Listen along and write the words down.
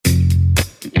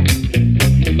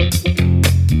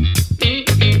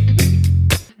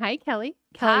Kelly.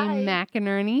 Kelly Hi.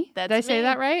 MCINERNEY. That's Did I say me.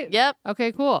 that right? Yep.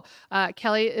 Okay, cool.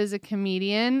 Kelly is a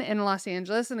comedian in Los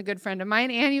Angeles and a good friend of mine.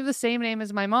 And you have the same name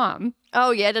as my mom.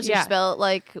 Oh, yeah. Does she Yeah. spell it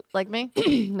like me?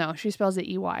 No, she spells it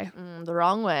EY. The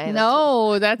wrong way.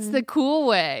 That's the cool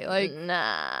way. Like,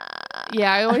 Nah.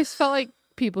 yeah, I always felt like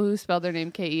people who spelled their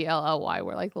name Kelly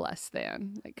were like less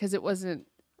than, because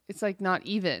it's like not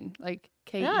even like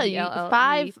Kelly.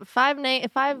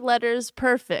 Five letters,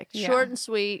 perfect. Yeah. Short and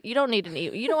sweet. You don't need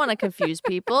you don't want to confuse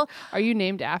people. Are you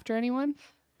named after anyone?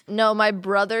 No, my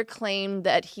brother claimed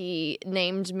that he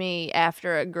named me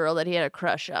after a girl that he had a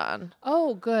crush on.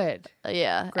 Oh, good.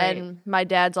 Yeah. Great. And my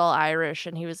dad's all Irish,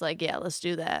 and he was like, yeah, let's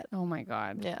do that. Oh my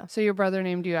God. Yeah. So your brother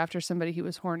named you after somebody he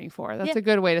was horny for. That's Yeah. a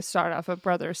good way to start off a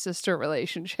brother-sister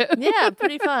relationship. Yeah,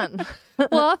 pretty fun.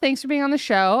 Well, thanks for being on the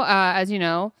show. As you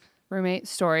know, roommate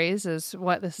stories is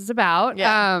what this is about.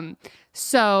 Yeah.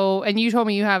 And you told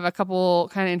me you have a couple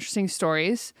kind of interesting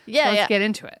stories. Yeah, So let's get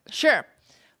into it. Sure.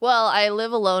 Well, I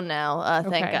live alone now,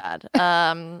 thank Okay.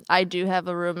 God. I do have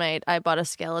a roommate. I bought a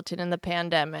skeleton in the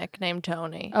pandemic named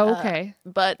Tony. Oh, okay.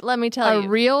 But let me tell you. A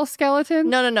real skeleton?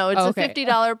 No. It's Okay. a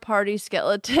 $50 party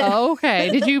skeleton. Oh,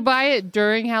 okay. Did you buy it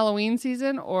during Halloween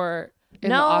season or in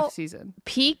the off season?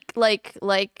 Peak, like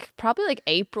probably like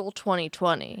April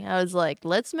 2020. I was like,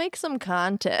 let's make some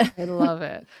content. I love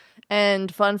it.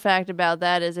 And fun fact about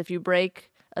that is if you break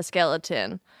a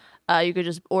skeleton, you could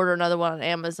just order another one on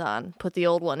Amazon, put the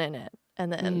old one in it, and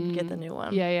then get the new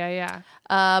one. Yeah.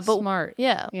 But Smart.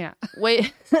 Yeah. Yeah.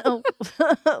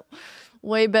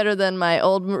 Way better than my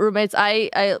old roommates.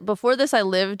 I before this I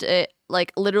lived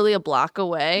like literally a block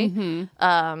away.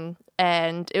 Mm-hmm.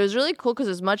 And it was really cool because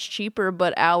it was much cheaper,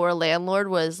 but our landlord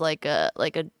was like a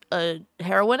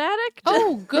heroin addict.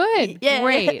 Oh, good. Yeah.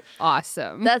 Great.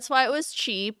 Awesome. That's why it was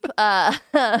cheap.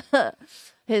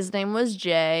 His name was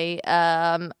Jay.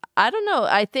 I don't know.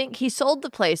 I think he sold the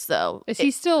place though. Is he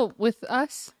still with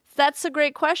us? That's a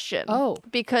great question. Oh.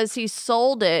 Because he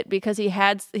sold it because he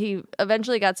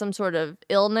eventually got some sort of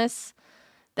illness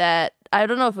that I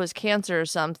don't know if it was cancer or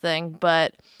something,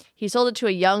 but he sold it to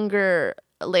a younger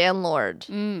landlord.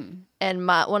 And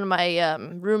one of my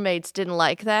roommates didn't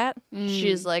like that.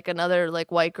 She's like another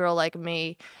like white girl like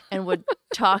me and would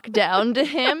talk down to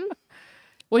him.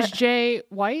 Was Jay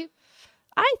white?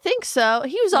 I think so.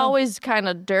 He was always kind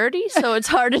of dirty, so it's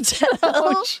hard to tell.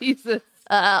 Oh, Jesus.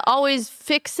 Always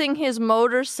fixing his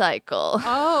motorcycle.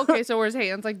 Oh, okay. So were his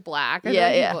hands like black?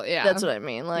 Yeah. That's what I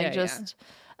mean. Like Yeah, just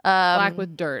black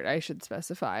with dirt, I should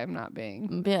specify. I'm not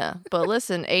being. Yeah. But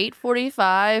listen,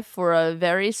 $845 for a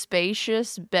very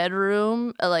spacious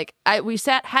bedroom. Like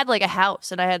had like a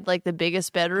house, and I had like the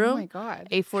biggest bedroom. Oh my God.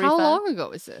 $845. How long ago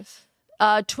was this?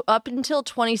 Up until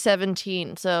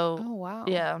 2017. So. Oh wow.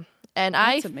 Yeah. And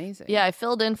That's amazing. Yeah, I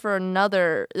filled in for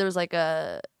another. There was like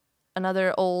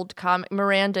another old comic.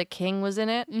 Miranda King was in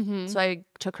it, so I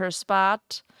took her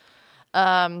spot.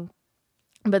 But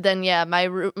then my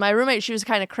roommate, she was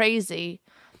kind of crazy.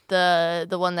 The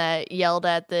one that yelled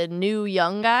at the new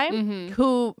young guy,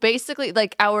 who basically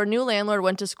like our new landlord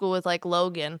went to school with like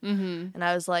Logan, and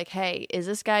I was like, hey, is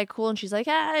this guy cool? And she's like,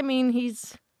 I mean,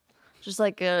 he's just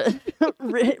like a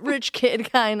rich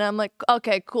kid kind of. I'm like,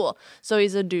 okay, cool. So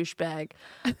he's a douchebag.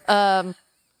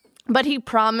 But he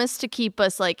promised to keep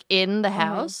us like in the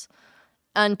house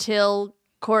until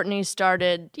Courtney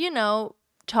started,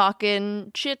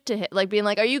 talking shit to him. Like being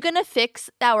like, are you going to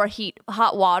fix our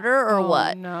hot water or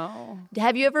what? No.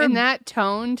 Have you ever... In that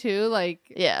tone too? Like,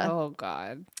 yeah. Oh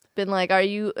God. Been like, are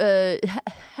you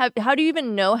how do you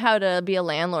even know how to be a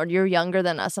landlord? You're younger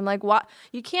than us. I'm like, what?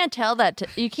 You can't tell that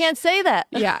you can't say that.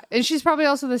 Yeah. And she's probably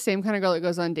also the same kind of girl that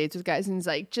goes on dates with guys and is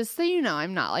like, just so you know,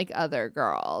 I'm not like other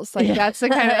girls. Like that's the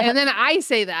kind of, and then I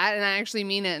say that and I actually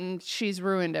mean it, and she's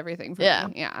ruined everything for me.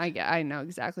 Yeah. I know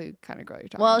exactly the kind of girl you're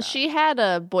talking about. She had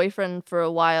a boyfriend for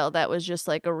a while that was just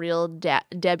like a real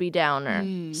Debbie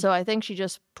Downer. So I think she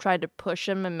just tried to push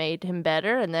him and made him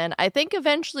better, and then I think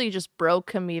eventually just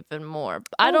broke him even more.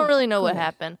 I don't really know what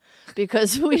happened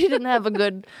because we didn't have a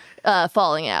good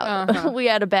falling out. We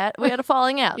had a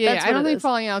falling out. Yeah, That's I don't think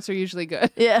falling outs are usually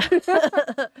good. Yeah.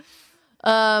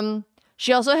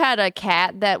 She also had a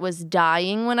cat that was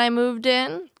dying when I moved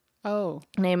in. Oh.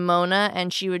 Named Mona,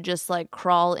 and she would just like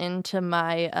crawl into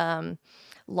my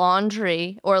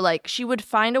laundry, or like she would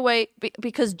find a way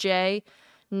because Jay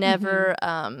never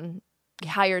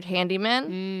hired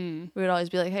handymen. We would always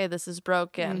be like, hey, this is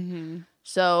broken.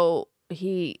 So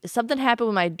something happened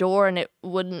with my door and it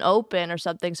wouldn't open or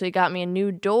something, so he got me a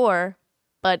new door,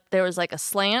 but there was like a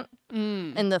slant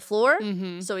in the floor,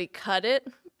 so he cut it,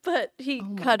 but he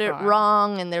cut it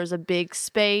wrong and there was a big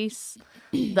space.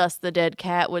 Thus, the dead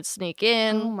cat would sneak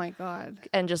in. Oh my God.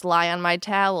 And just lie on my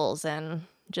towels, and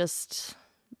just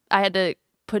I had to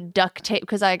put duct tape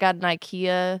because I got an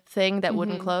IKEA thing that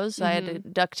wouldn't close, so I had to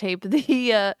duct tape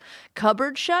the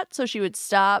cupboard shut so she would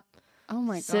stop. Oh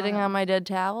my God. Sitting on my dead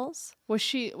towels. Was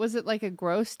it like a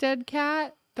gross dead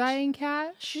cat? Dying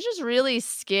cat? She's just really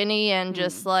skinny and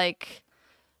just like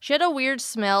she had a weird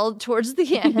smell towards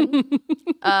the end.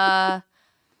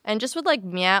 And just would like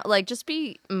meow, like just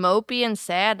be mopey and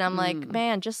sad. And I'm like,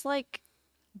 man, just like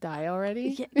die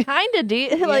already? Yeah, kind of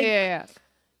like yeah.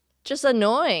 Just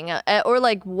annoying. Or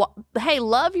like, hey,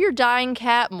 love your dying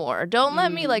cat more. Don't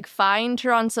let me like find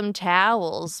her on some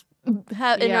towels. In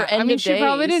her end of she days.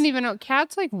 Probably didn't even know.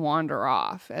 Cats like wander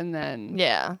off, and then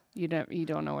you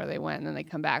don't know where they went, and then they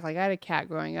come back. Like I had a cat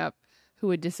growing up who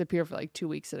would disappear for like 2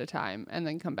 weeks at a time, and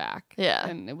then come back. Yeah,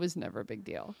 and it was never a big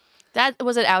deal. That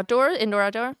was it. Indoor,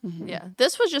 outdoor. Yeah,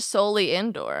 this was just solely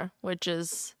indoor, which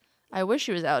is. I wish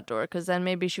she was outdoor because then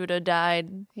maybe she would have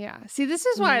died. Yeah. See, this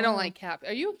is why I don't like cat.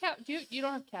 Are you a cat? You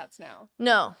don't have cats now?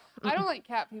 No, I don't like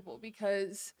cat people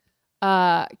because.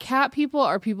 Cat people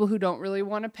are people who don't really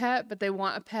want a pet, but they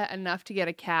want a pet enough to get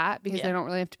a cat because they don't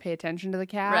really have to pay attention to the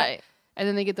cat. Right. And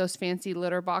then they get those fancy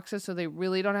litter boxes so they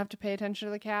really don't have to pay attention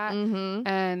to the cat.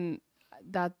 And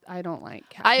that I don't like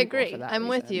cat I people agree. for that I'm reason.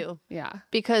 with you. Yeah.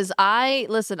 Because I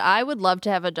would love to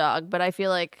have a dog, but I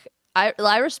feel like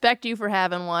I respect you for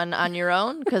having one on your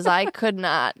own because I could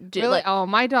not do really? Oh,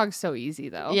 my dog's so easy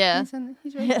though. Yeah.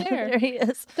 He's right there. There he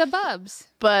is. The Bubs.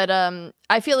 But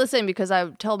I feel the same because I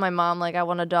told my mom like I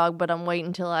want a dog, but I'm waiting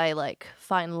until I like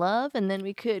find love and then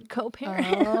we could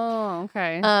co-parent. Oh,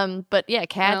 okay. But yeah,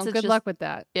 cats. Well, good luck with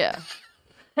that. Yeah.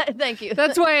 Thank you.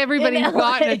 That's why everybody's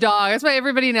gotten a dog. That's why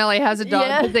everybody in LA has a dog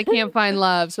because they can't find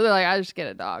love. So they're like, I just get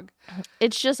a dog.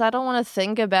 It's just I don't want to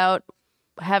think about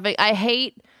having. I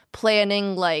hate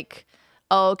planning like,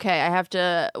 oh, okay, I have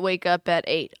to wake up at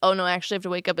 8. Oh no, I actually have to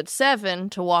wake up at 7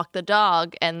 to walk the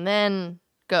dog and then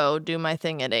go do my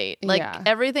thing at 8. Like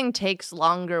everything takes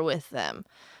longer with them.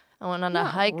 I went on a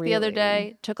hike the other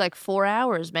day. Took like 4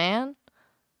 hours, man.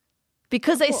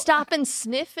 Because they stop and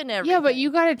sniff and everything. Yeah, but you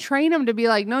got to train them to be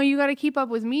like, no, you got to keep up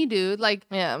with me, dude. Like,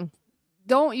 you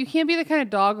can't be the kind of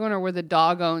dog owner where the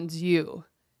dog owns you.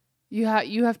 You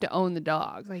have to own the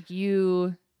dog. Like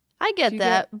you. I get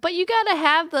that, but you got to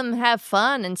have them have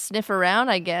fun and sniff around,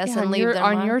 I guess, and leave them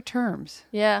on your terms.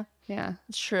 Yeah. Yeah.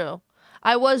 It's true.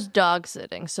 I was dog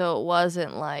sitting, so it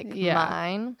wasn't like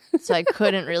mine, so I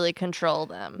couldn't really control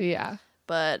them. Yeah.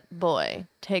 But boy,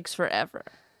 takes forever.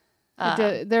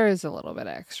 There is a little bit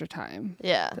of extra time.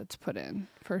 Yeah. That's put in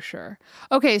for sure.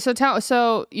 Okay,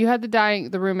 so you had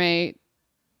the roommate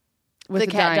with the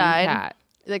cat dying cat.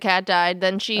 The cat died.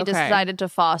 Then she decided to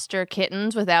foster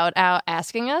kittens without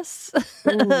asking us.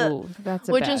 Ooh, that's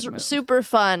a which bad is move. super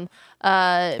fun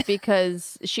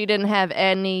because she didn't have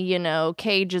any,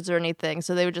 cages or anything.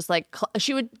 So they would just like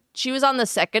she was on the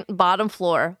second bottom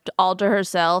floor all to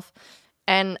herself,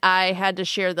 and I had to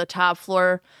share the top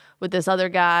floor with this other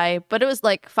guy. But it was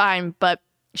like fine, but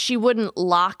she wouldn't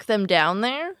lock them down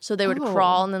there, so they would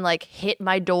crawl and then like hit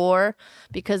my door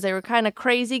because they were kind of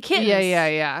crazy kittens.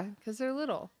 Yeah. Because they're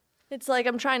little. It's like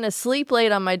I'm trying to sleep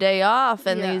late on my day off,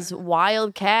 and these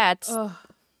wild cats. Ugh.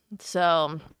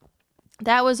 So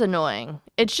that was annoying.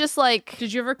 It's just like,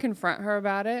 did you ever confront her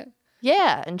about it?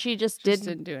 Yeah, and she just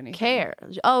didn't do anything. Care.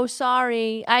 Oh,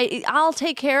 sorry. I'll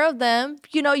take care of them.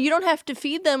 You don't have to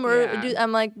feed them or do.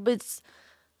 I'm like, but it's.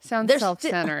 Sounds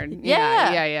self-centered.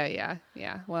 Yeah.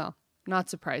 Well, not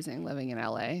surprising living in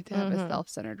LA to have a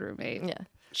self-centered roommate. Yeah.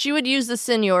 She would use the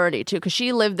seniority too because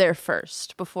she lived there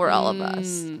first before all of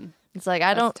us. It's like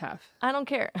I don't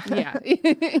care. Yeah.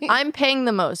 I'm paying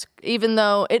the most, even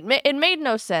though it made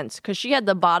no sense because she had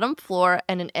the bottom floor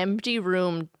and an empty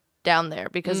room down there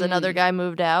because another guy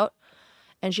moved out,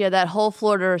 and she had that whole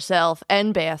floor to herself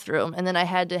and bathroom, and then I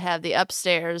had to have the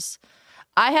upstairs.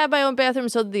 I had my own bathroom,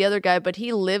 so did the other guy, but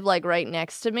he lived like right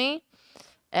next to me,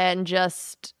 and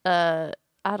just I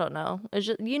don't know. It's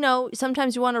just,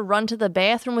 sometimes you want to run to the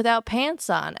bathroom without pants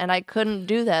on, and I couldn't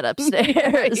do that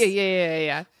upstairs.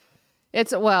 Yeah.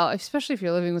 It's especially if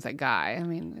you're living with a guy. I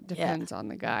mean, it depends on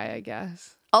the guy, I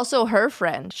guess. Also, her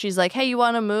friend, she's like, "Hey, you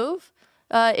want to move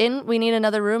in? We need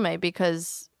another roommate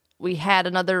because we had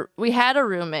a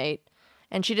roommate."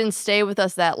 And she didn't stay with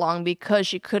us that long because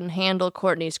she couldn't handle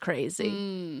Courtney's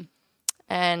crazy.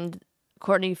 And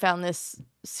Courtney found this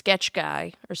sketch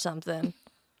guy or something.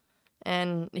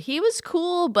 And he was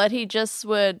cool, but he just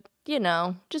would,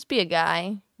 just be a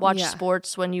guy. Watch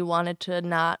sports when you wanted to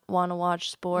not want to watch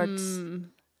sports.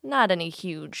 Not any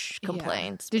huge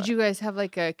complaints. Did you guys have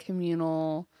like a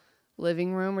communal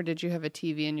living room, or did you have a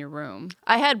TV in your room?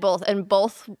 I had both, and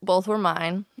both were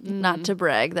mine. Not to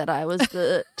brag that I was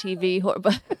the TV whore,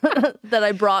 but that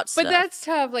I brought stuff. But that's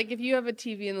tough. Like, if you have a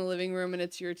TV in the living room and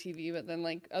it's your TV, but then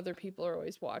like other people are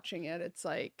always watching it, it's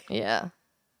like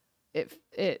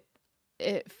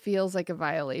it feels like a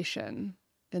violation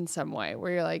in some way,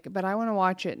 where you're like, but I want to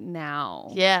watch it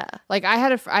now. Yeah. Like I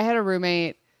had a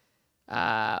roommate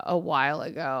a while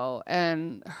ago,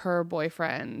 and her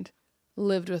boyfriend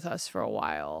lived with us for a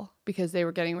while because they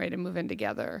were getting ready to move in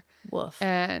together. Woof.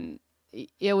 And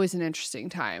it was an interesting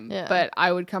time. Yeah. But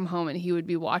I would come home and he would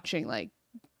be watching like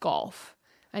golf,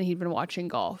 and he'd been watching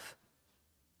golf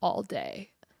all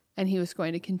day, and he was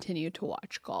going to continue to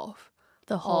watch golf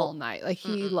the whole night. Like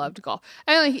he loved golf,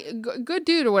 and like good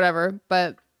dude or whatever.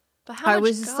 But how I much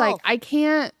was just like, I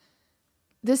can't.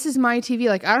 This is my TV.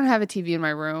 Like I don't have a TV in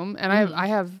my room, and I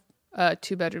have a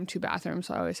 2-bedroom, 2-bathroom,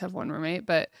 so I always have one roommate.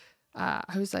 But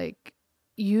I was like,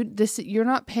 you're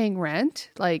not paying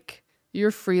rent. Like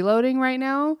you're freeloading right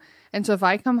now, and so if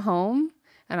I come home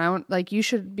and I want, like, you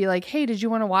should be like, hey, did you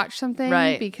want to watch something?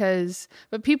 Right.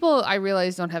 But people, I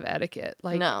realize, don't have etiquette,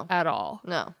 like, no. at all.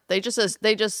 No, they just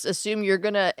assume you're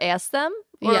gonna ask them.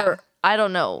 Or, I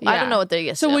don't know. Yeah. I don't know what they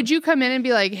assume. So would you come in and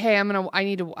be like, hey, I'm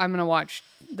gonna watch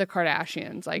the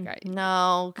Kardashians? Like,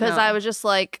 no, because I was just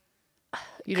like,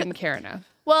 you didn't care enough.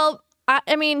 Well,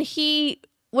 I mean, he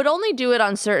would only do it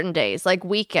on certain days, like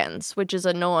weekends, which is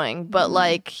annoying. But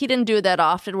like, he didn't do it that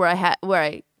often, where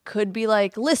I could be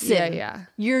like, listen,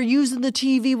 you're using the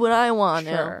TV when I want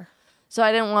to. So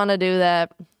I didn't want to do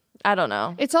that. I don't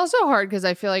know. It's also hard because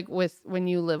I feel like when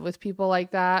you live with people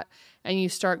like that and you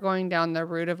start going down the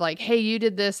route of like, hey, you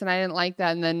did this and I didn't like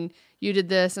that, and then you did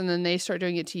this, and then they start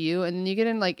doing it to you, and then you get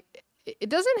in like, it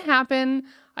doesn't happen.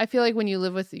 I feel like when you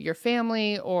live with your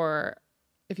family, or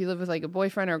if you live with like a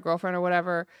boyfriend or a girlfriend or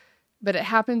whatever, but it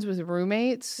happens with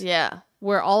roommates. Yeah.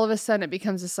 Where all of a sudden it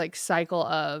becomes this like cycle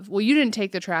of, well, you didn't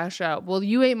take the trash out. Well,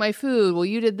 you ate my food. Well,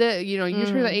 you did this. You know, you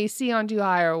turned the AC on too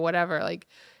high or whatever. Like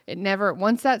it never,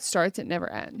 once that starts, it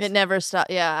never ends. It never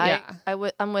stops. Yeah.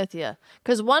 I'm with you.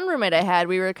 Because one roommate I had,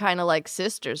 we were kind of like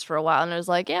sisters for a while, and it was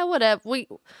like, yeah, whatever.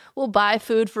 We'll buy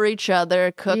food for each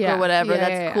other, cook or whatever.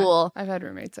 That's cool. I've had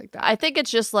roommates like that. I think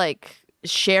it's just like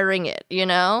sharing it, you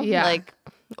know? Yeah. Like,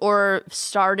 or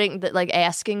starting, like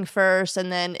asking first,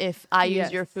 and then if I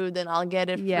use your food, then I'll get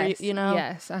it free, you know?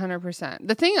 Yes, 100%.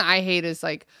 The thing I hate is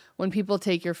like when people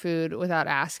take your food without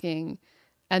asking,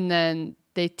 and then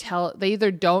they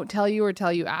either don't tell you or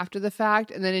tell you after the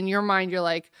fact, and then in your mind you're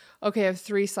like, okay, I have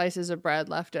 3 slices of bread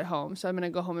left at home, so I'm gonna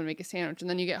go home and make a sandwich. And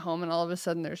then you get home and all of a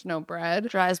sudden there's no bread.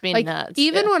 Drives me like, nuts.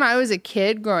 Even when I was a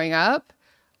kid growing up,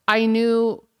 I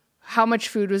knew how much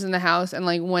food was in the house and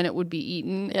like when it would be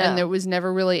eaten, and there was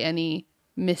never really any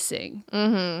missing.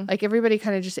 Like everybody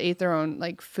kind of just ate their own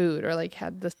like food, or like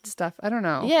had the stuff. I don't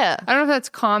know. Yeah, I don't know if that's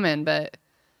common, but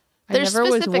I never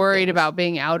was worried about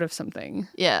being out of something.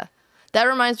 Yeah, that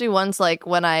reminds me. Once, like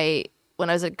when I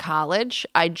was in college,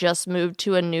 I just moved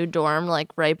to a new dorm like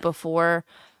right before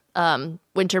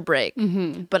winter break,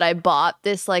 but I bought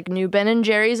this like new Ben &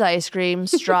 Jerry's ice cream,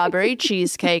 strawberry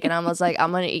cheesecake, and I was like,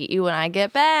 I'm gonna eat you when I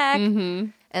get back.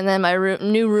 And then my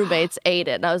new roommates ate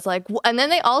it, and I was like, and then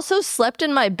they also slept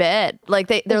in my bed. Like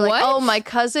they're like, oh, my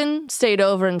cousin stayed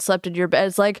over and slept in your bed.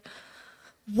 It's like,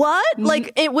 what?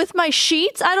 Like with my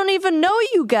sheets? I don't even know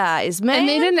you guys, man. And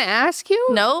they didn't ask you?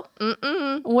 No.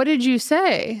 What did you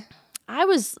say? I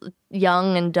was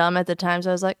young and dumb at the time,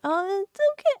 so I was like, oh, it's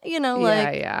okay. You know,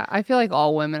 like... Yeah. I feel like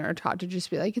all women are taught to just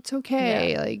be like, it's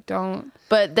okay. Yeah. Like, don't...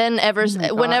 But then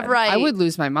whenever I would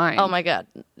lose my mind. Oh, my God.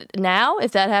 Now,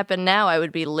 if that happened now, I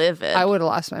would be livid. I would have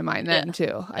lost my mind then,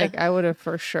 too. Like, I would have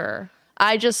for sure.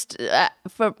 I just,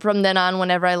 from then on,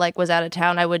 whenever I, like, was out of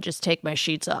town, I would just take my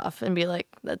sheets off and be like,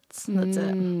 that's it.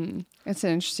 It's an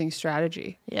interesting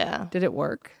strategy. Yeah. Did it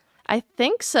work? I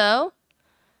think so.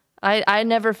 I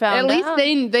never found out. At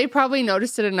least they probably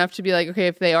noticed it enough to be like, okay,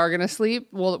 if they are going to sleep,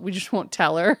 well, we just won't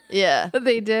tell her. Yeah. That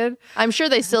they did. I'm sure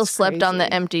they still slept on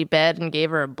the empty bed and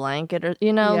gave her a blanket or,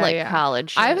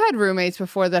 college shit. I've had roommates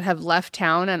before that have left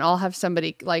town, and I'll have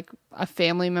somebody, like a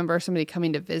family member or somebody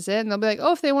coming to visit, and they'll be like,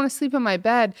 oh, if they want to sleep in my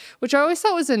bed, which I always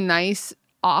thought was a nice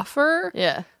offer.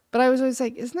 Yeah. But I was always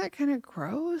like, isn't that kind of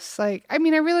gross? Like, I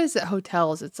mean, I realize that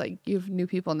hotels, it's like you have new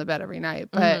people in the bed every night,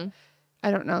 but... I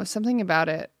don't know, something about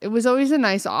it. It was always a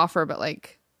nice offer, but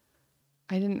like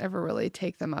I didn't ever really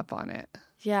take them up on it.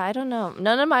 Yeah, I don't know.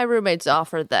 None of my roommates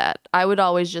offered that. I would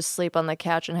always just sleep on the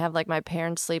couch and have like my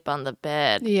parents sleep on the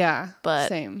bed. Yeah, but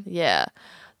same. Yeah.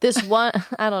 This one,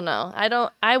 I don't know.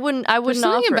 I wouldn't There's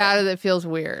something offer about it that feels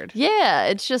weird. Yeah,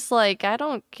 it's just like,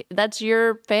 that's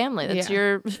your family. That's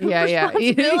your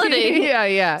responsibility.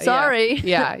 Yeah. Sorry.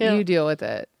 Yeah, you deal with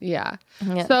it. Yeah.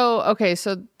 So, okay,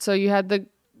 so you had the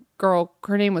girl,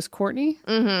 her name was Courtney?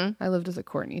 Mm-hmm. I lived with a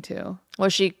Courtney, too.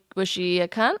 Was she a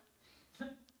cunt?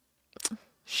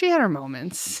 She had her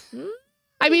moments.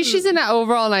 I mean, she's an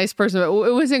overall nice person, but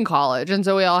it was in college, and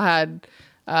so we all had...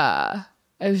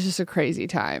 it was just a crazy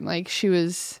time. Like, she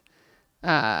was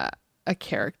a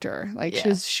character. Like,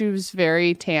 she was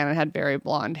very tan and had very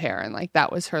blonde hair, and like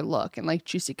that was her look, and like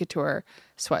Juicy Couture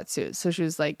sweatsuits. So she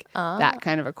was like that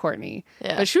kind of a Courtney.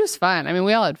 Yeah. But she was fun. I mean,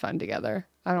 we all had fun together.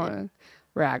 I don't want to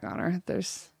rag on her.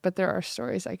 But there are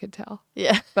stories I could tell.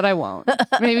 Yeah. But I won't.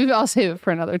 Maybe I'll save it for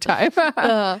another time.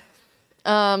 Yeah,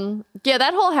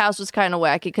 that whole house was kind of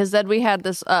wacky because then we had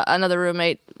this another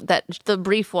roommate, the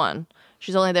brief one.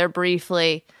 She's only there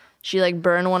briefly. She like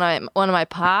burned one of my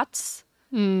pots.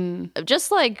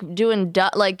 Just like doing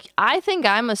like, I think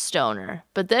I'm a stoner,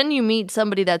 but then you meet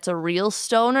somebody that's a real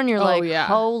stoner and you're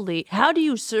holy, how do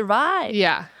you survive?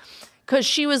 Yeah. Because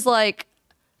she was like,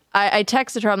 I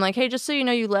texted her, I'm like, hey, just so you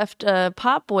know, you left a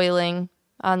pot boiling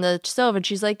on the stove, and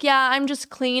she's like, yeah, I'm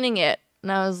just cleaning it.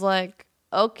 And I was like,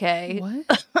 okay.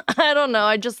 What? I don't know.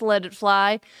 I just let it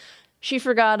fly. She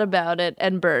forgot about it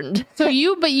and burned. But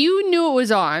you knew it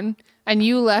was on and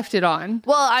you left it on.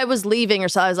 Well, I was leaving her,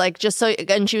 so I was like,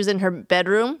 and she was in her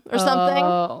bedroom or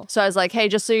something. So I was like, hey,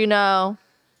 just so you know.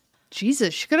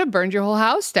 Jesus, she could have burned your whole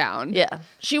house down. Yeah.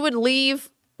 She would leave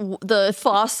the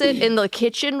faucet in the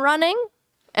kitchen running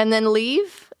and then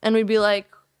leave. And we'd be like,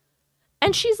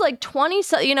 and she's like 20,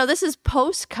 so, this is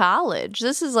post-college.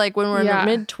 This is like when we're in our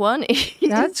mid-20s.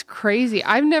 That's crazy.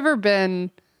 I've never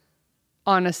been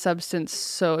on a substance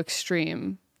so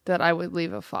extreme that I would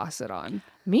leave a faucet on.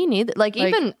 Me neither. Like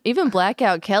even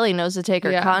Blackout Kelly knows to take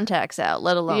her contacts out,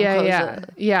 let alone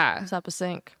stop a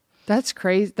sink. That's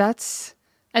crazy.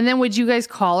 And then would you guys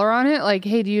call her on it? Like,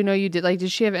 hey, do you know you did? Like,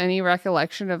 did she have any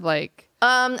recollection of like?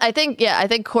 I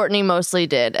think Courtney mostly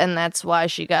did, and that's why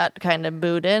she got kind of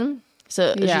booed in.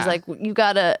 So she's like, you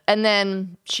gotta, and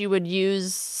then she would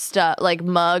use stuff like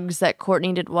mugs that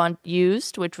Courtney didn't want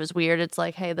used, which was weird. It's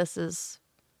like, hey, this is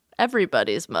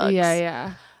everybody's mugs.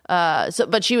 Yeah.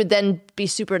 But she would then be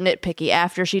super nitpicky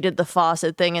after she did the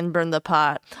faucet thing and burned the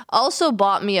pot. Also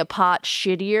bought me a pot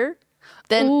shittier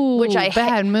than, which I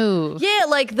bad move. Yeah,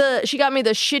 like she got me the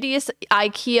shittiest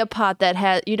IKEA pot that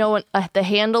had, when the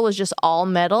handle was just all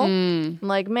metal. I'm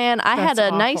like, man, I had a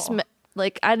awful. nice,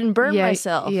 I didn't burn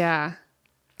myself. Yeah.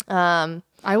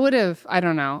 I would have, I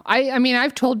don't know. I mean, I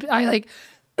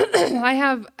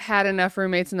have had enough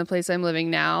roommates in the place I'm living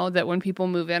now that when people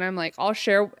move in, I'm like, I'll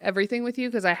share everything with you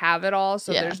because I have it all.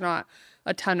 So there's not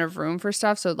a ton of room for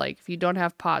stuff. So like, if you don't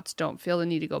have pots, don't feel the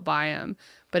need to go buy them.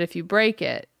 But if you break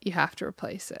it, you have to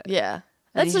replace it. Yeah.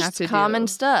 That's just common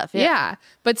stuff. Yeah.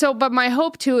 But my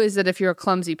hope too is that if you're a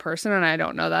clumsy person, and I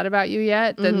don't know that about you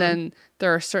yet, then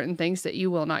there are certain things that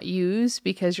you will not use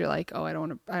because you're like, oh, I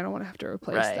don't want to have to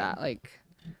replace that. Like,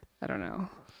 I don't know.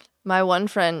 My one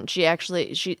friend, she's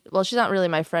not really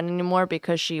my friend anymore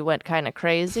because she went kind of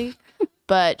crazy,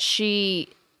 but she,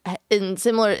 in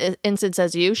similar instance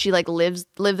as you, she like lived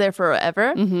there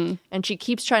forever, and she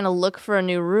keeps trying to look for a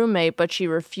new roommate, but she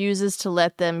refuses to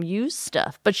let them use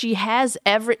stuff. But she has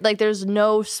there's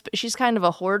no, she's kind of a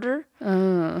hoarder,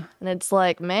 and it's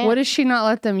like, man, what does she not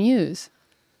let them use?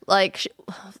 Like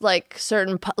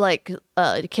certain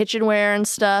kitchenware and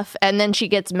stuff, and then she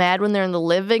gets mad when they're in the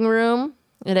living room.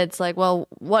 And it's like, well,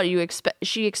 what do you expect?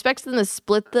 She expects them to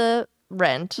split the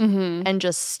rent and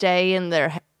just stay in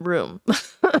their room.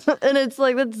 And it's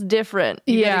like, that's different.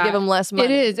 You gotta give them less money.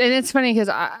 It is. And it's funny because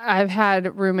I've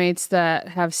had roommates that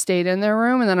have stayed in their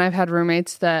room, and then I've had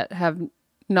roommates that have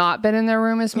not been in their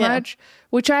room as much,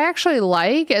 which I actually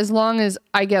like as long as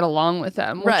I get along with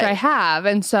them, which I have.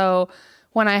 And so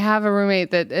when I have a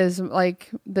roommate that is like,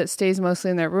 that stays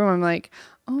mostly in their room, I'm like,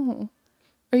 oh,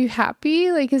 are you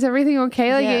happy? Like, is everything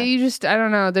okay? Like, you just, I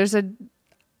don't know.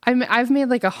 I've made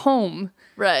like a home.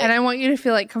 Right. And I want you to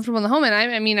feel like comfortable in the home. And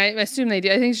I mean, I assume they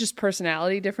do. I think it's just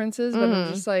personality differences, but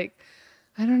I'm just like,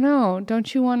 I don't know.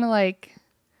 Don't you want to like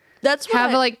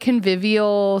have a like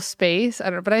convivial space? I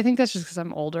don't know. But I think that's just because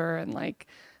I'm older and like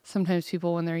sometimes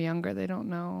people when they're younger, they don't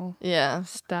know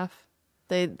stuff.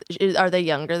 Are they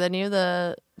younger than you?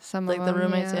 Some like of them, the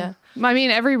roommates, yeah. I mean,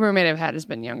 every roommate I've had has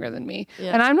been younger than me,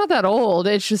 and I'm not that old.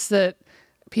 It's just that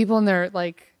people in their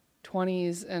like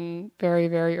 20s and very,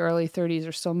 very early 30s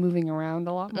are still moving around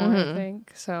a lot more. I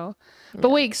think so.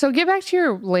 But wait, so get back to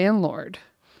your landlord.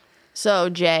 So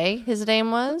Jay, his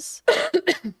name was.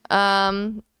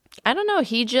 I don't know.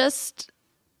 He just,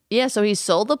 so he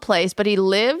sold the place, but he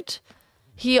sold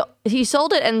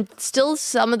it, and still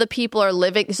some of the people are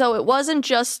living. So it wasn't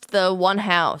just the one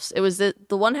house. It was the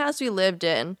one house we lived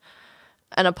in,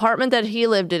 an apartment that he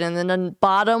lived in, and then a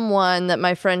bottom one that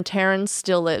my friend Terrence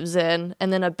still lives in,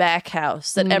 and then a back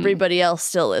house that everybody else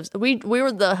still lives. We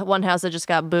were the one house that just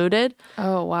got booted.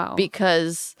 Oh, wow.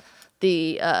 Because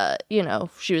she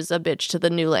was a bitch to the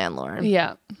new landlord.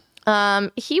 Yeah.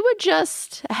 He would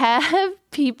just have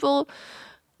people,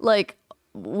 like,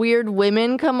 weird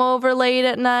women come over late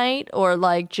at night, or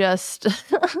like just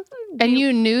and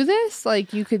you knew this,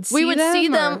 like you could see we would them, see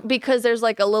them because there's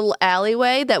like a little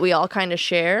alleyway that we all kind of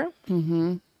share.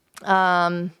 And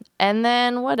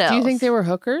then what else? Do you think they were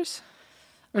hookers,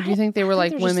 or do you think they were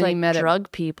like women like you met drug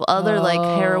people, other like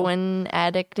heroin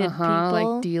addicted people,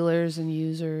 like dealers and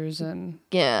users and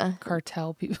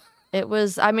cartel people? It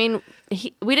was, I mean,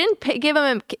 we didn't pay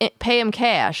him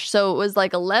cash, so it was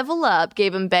like a level up.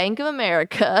 Gave him Bank of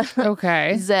America,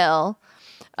 okay, Zelle.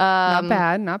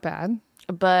 Not bad.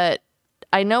 But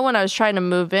I know when I was trying to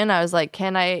move in, I was like,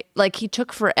 "Can I?" Like, he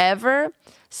took forever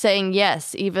saying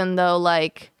yes, even though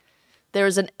like there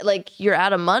was you're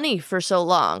out of money for so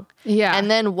long. Yeah. And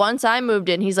then once I moved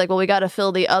in, he's like, "Well, we got to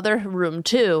fill the other room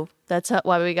too." That's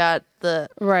why we got the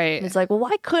right. It's like, well,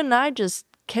 why couldn't I just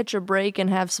catch a break and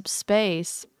have some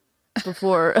space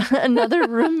before another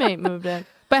roommate moved in?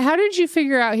 But how did you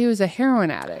figure out he was a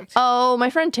heroin addict? Oh, my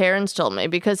friend Terrence told me,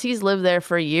 because he's lived there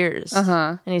for years,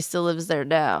 and he still lives there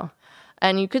now.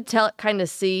 And you could kind of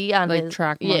see on his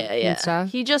track mark and stuff.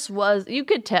 He just was. You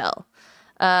could tell.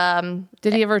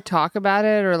 Did he ever talk about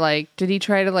it, or like did he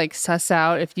try to like suss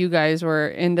out if you guys were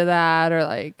into that, or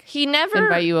like he never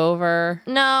invite you over?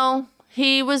 No.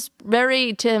 He was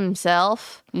very to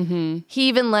himself. Mm-hmm. He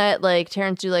even let like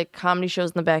Terrence do like comedy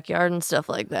shows in the backyard and stuff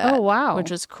like that. Oh, wow.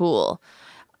 Which was cool.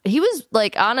 He was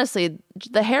like, honestly,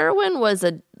 the heroin was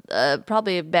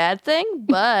probably a bad thing,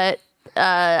 but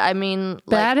I mean,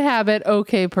 bad habit,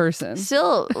 okay person.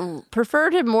 Still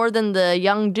preferred him more than the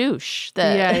young douche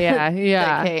that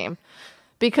that came,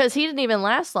 because he didn't even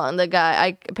last long. The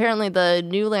guy, apparently the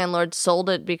new landlord sold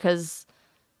it because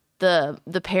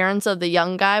the parents of the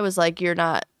young guy was like,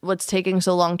 what's taking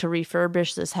so long to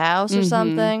refurbish this house or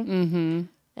something? Mm-hmm.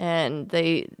 And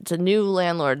it's a new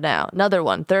landlord now. Another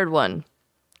one, third one.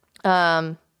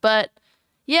 But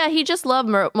yeah, he just loved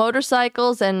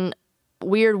motorcycles and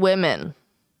weird women.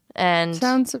 And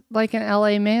sounds like an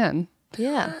LA man.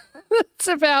 Yeah.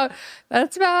 Sounds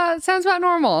about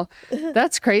normal.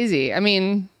 That's crazy. I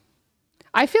mean,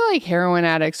 I feel like heroin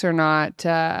addicts are not,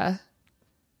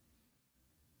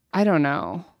 I don't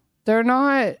know. They're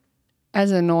not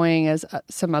as annoying as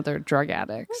some other drug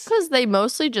addicts. Because they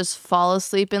mostly just fall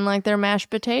asleep in like their mashed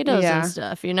potatoes and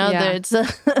stuff. You know,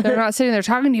 they're not sitting there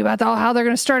talking to you about how they're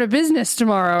going to start a business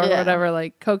tomorrow or whatever,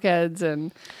 like cokeheads.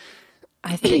 And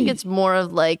I think it's more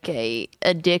of like a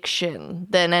addiction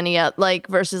than any other, like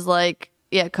versus like,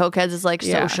 cokeheads is like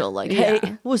social, like, hey,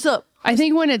 what's up? I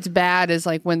think when it's bad is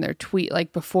like when they're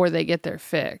like before they get their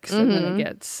fix, and then it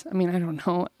gets, I mean, I don't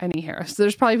know any Harris.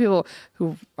 There's probably people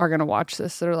who are going to watch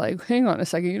this that are like, hang on a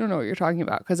second, you don't know what you're talking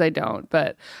about, because I don't.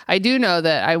 But I do know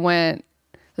that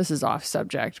this is off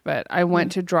subject, but I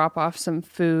went to drop off some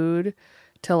food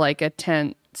to like a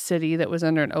tent city that was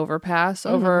under an overpass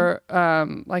over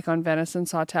like on Venice and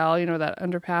Sawtelle, you know, that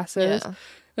underpass is. Yeah.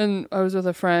 And I was with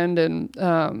a friend,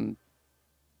 and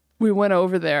we went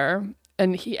over there.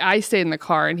 And I stayed in the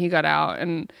car, and he got out,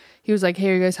 and he was like,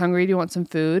 hey, are you guys hungry? Do you want some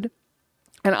food?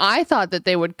 And I thought that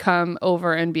they would come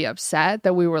over and be upset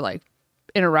that we were like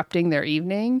interrupting their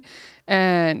evening.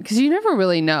 And because you never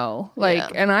really know.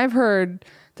 And I've heard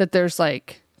that there's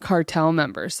like cartel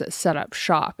members that set up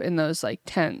shop in those like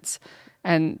tents,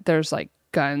 and there's like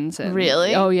guns. And,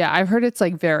 really? Oh, yeah. I've heard it's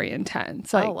like very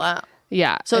intense. Like, oh, wow.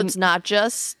 Yeah. So it's not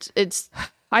just,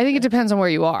 I think it depends on where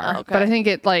you are, okay. But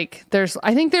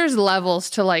I think there's levels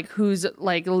to like who's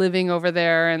like living over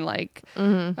there, and like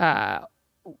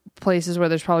places where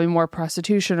there's probably more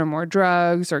prostitution or more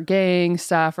drugs or gang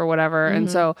stuff or whatever.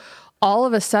 And so all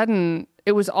of a sudden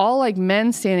it was all like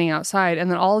men standing outside,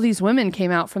 and then all of these women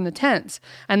came out from the tents,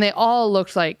 and they all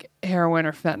looked like heroin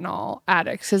or fentanyl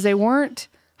addicts, because they weren't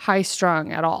high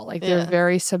strung at all. Like they're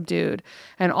very subdued,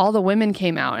 and all the women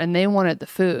came out and they wanted the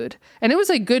food, and it was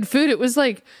like good food. It was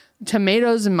like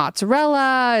tomatoes and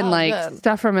mozzarella and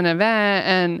stuff from an event,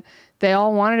 and they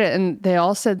all wanted it, and they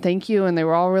all said thank you, and they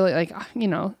were all really like, you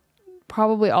know,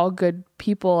 probably all good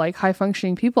people, like high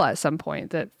functioning people at some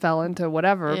point that fell into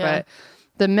whatever. But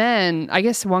the men, I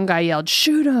guess one guy yelled,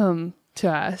 shoot him, to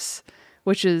us,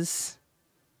 which is,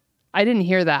 I didn't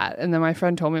hear that. And then my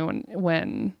friend told me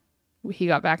when he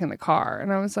got back in the car,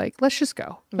 and I was like, let's just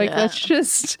go. Like,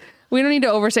 we don't need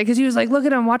to overstay, because he was like, look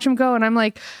at him, watch him go. And I'm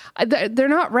like, they're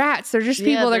not rats. They're just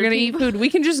people. They're going to eat food. We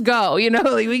can just go,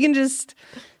 like we can just.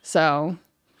 So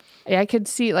I could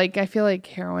see, like, I feel like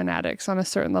heroin addicts on a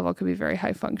certain level could be very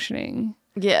high functioning.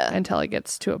 Yeah. Until it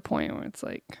gets to a point where it's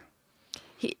like.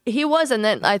 He was. And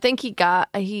then I think he got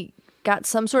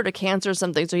some sort of cancer or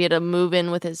something. So he had to move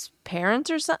in with his parents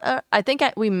or something. I think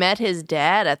we met his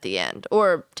dad at the end,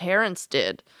 or Terrence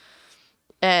did.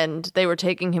 And they were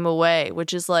taking him away,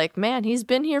 which is like, man, he's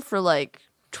been here for like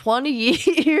 20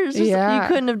 years. Yeah. You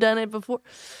couldn't have done it before.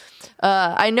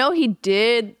 I know he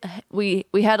did. We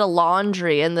had a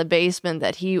laundry in the basement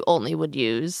that he only would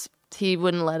use. He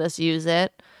wouldn't let us use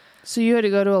it. So you had to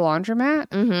go to a laundromat?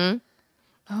 Mm-hmm.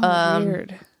 Oh,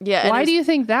 weird. Yeah. Why do you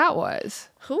think that was?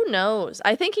 Who knows?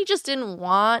 I think he just didn't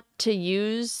want to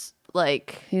use,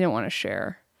 like... He didn't want to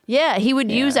share. Yeah, he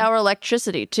would use our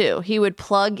electricity, too. He would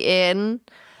plug in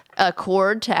a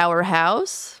cord to our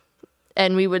house,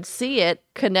 and we would see it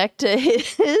connect to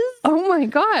his. Oh, my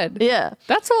God. Yeah.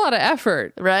 That's a lot of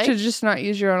effort. Right? To just not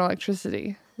use your own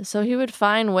electricity. So he would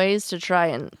find ways to try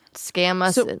and scam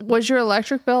us. So was your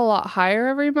electric bill a lot higher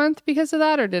every month because of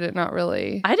that, or did it not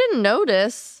really? I didn't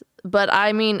notice, but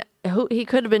I mean, he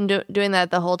could have been doing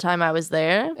that the whole time I was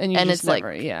there. And it's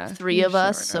never, like three of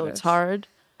us, so it's hard.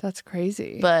 That's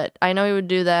crazy. But I know he would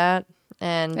do that.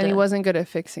 And he wasn't good at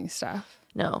fixing stuff.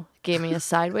 No. Gave me a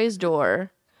sideways door.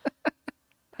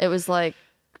 It was like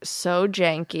so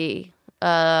janky.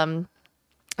 And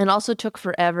also took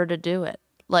forever to do it.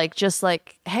 Like, just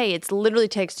like, hey, it literally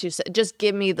takes 2 seconds. Just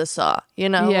give me the saw,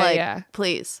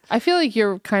 please. I feel like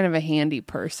you're kind of a handy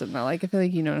person, though. Like, I feel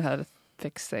like you know how to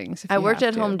fix things. I worked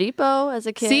at Home Depot as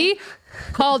a kid. See?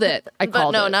 Called it. I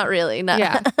called it. But no, not really. No.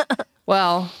 Yeah.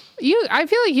 Well, I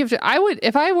feel like you have to,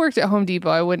 if I worked at Home Depot,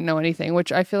 I wouldn't know anything,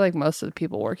 which I feel like most of the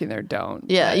people working there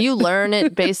don't. Yeah, you learn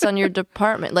it based on your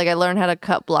department. Like, I learned how to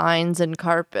cut blinds and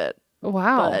carpet.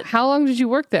 Wow. How long did you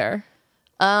work there?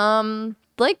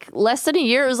 Like less than a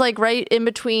year. It was like right in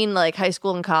between like high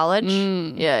school and college.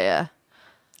 Yeah.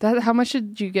 How much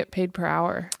did you get paid per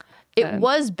hour? It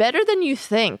was better than you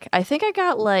think. I think I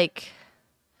got like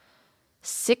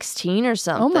 16 or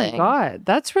something. Oh my God.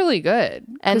 That's really good.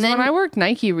 And then when I worked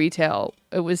Nike retail,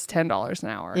 it was $10 an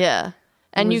hour. Yeah.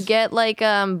 And you get like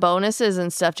bonuses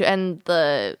and stuff too. And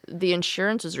the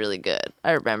insurance was really good.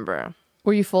 I remember.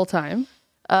 Were you full time?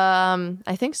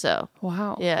 I think so.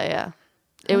 Wow. Yeah.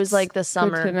 It was like the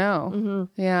summer. Good to know.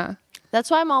 Mm-hmm. Yeah. That's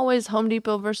why I'm always Home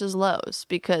Depot versus Lowe's,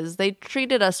 because they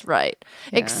treated us right.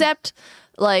 Yeah. Except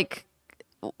like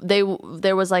there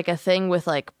was like a thing with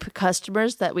like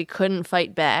customers that we couldn't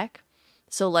fight back.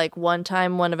 So like one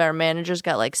time one of our managers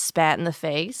got like spat in the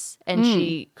face and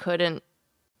she couldn't.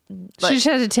 Like, she just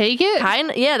had to take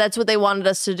it? Yeah, that's what they wanted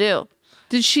us to do.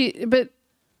 Did she? But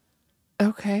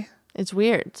okay. It's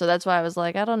weird. So that's why I was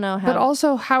like, I don't know how. But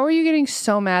also, how are you getting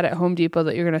so mad at Home Depot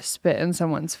that you're going to spit in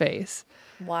someone's face?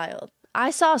 Wild. I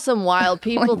saw some wild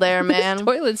people there, man. This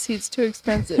toilet seat's too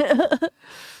expensive.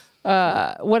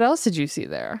 What else did you see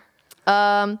there?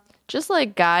 Just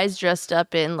like guys dressed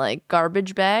up in like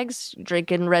garbage bags,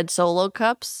 drinking red Solo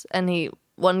cups. And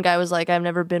one guy was like, I've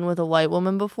never been with a white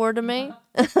woman before to me.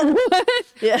 What?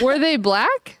 Yeah. Were they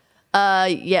black?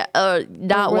 Yeah,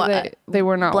 not white. They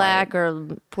were not black white. Or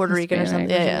Puerto Rican or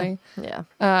something.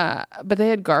 Yeah. But they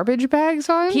had garbage bags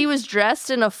on? He was dressed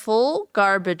in a full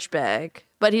garbage bag,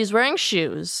 but he's wearing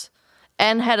shoes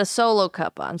and had a Solo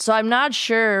cup on. So I'm not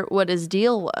sure what his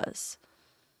deal was.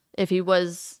 If he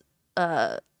was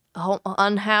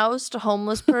unhoused,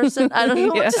 homeless person. I don't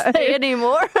know what to say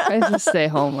anymore. I just say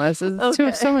homeless.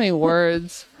 It's so many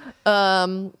words.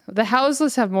 The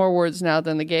houseless have more words now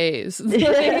than the gays.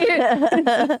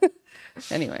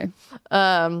 Anyway.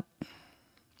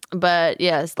 But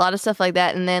yes, a lot of stuff like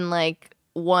that. And then like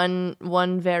one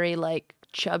very like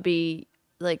chubby,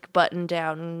 like button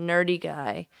down nerdy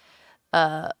guy,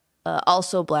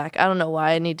 also black. I don't know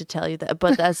why I need to tell you that,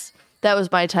 but that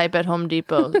was my type at Home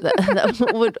Depot.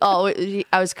 That would always,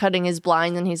 I was cutting his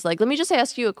blinds and he's like, let me just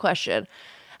ask you a question.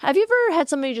 Have you ever had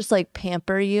somebody just like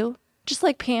pamper you? Just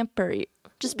like pamper you.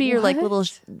 Just be your like little,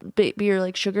 be your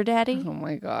like sugar daddy. Oh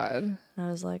my God. I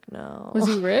was like, no. Was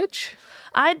he rich?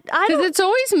 I Because it's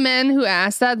always men who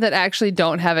ask that actually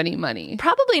don't have any money.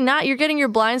 Probably not. You're getting your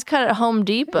blinds cut at Home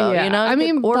Depot, you know? I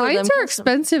mean, blinds are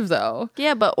expensive though.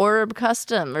 Yeah, but order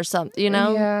custom or something, you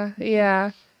know?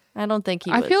 Yeah. I don't think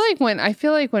he I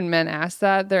feel like when men ask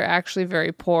that, they're actually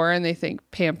very poor and they think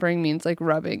pampering means like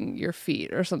rubbing your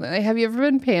feet or something. Like, have you ever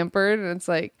been pampered? And it's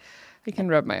like, I can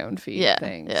rub my own feet. Yeah,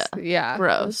 Things. yeah. Yeah.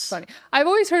 Gross. That's funny. I've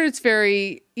always heard it's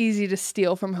very easy to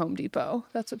steal from Home Depot.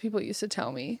 That's what people used to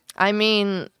tell me. I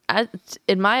mean,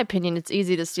 in my opinion, it's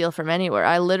easy to steal from anywhere.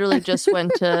 I literally just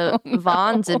went to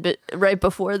Vaughn's right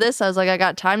before this. I was like, I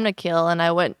got time to kill, and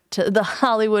I went to the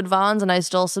Hollywood Vaughn's and I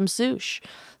stole some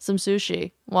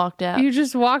sushi. Walked out. You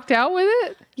just walked out with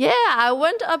it? Yeah, I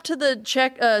went up to the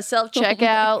self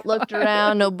checkout, looked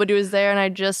around, nobody was there, and I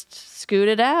just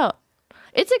scooted out.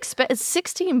 It's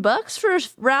 $16 for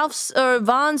Ralph's or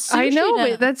Vaughn's sushi. I know, now.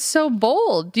 but that's so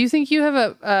bold. Do you think you have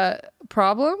a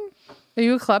problem? Are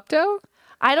you a klepto?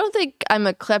 I don't think I'm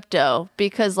a klepto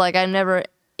because, like, I'm never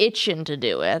itching to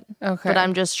do it. Okay. But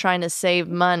I'm just trying to save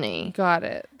money. Got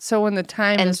it. So when the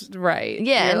time is right.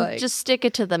 Yeah, and like, just stick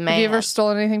it to the man. Have you ever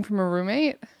stolen anything from a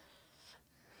roommate?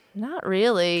 Not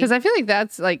really. Because I feel like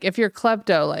that's, like, if you're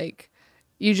klepto, like,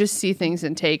 you just see things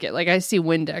and take it. Like, I see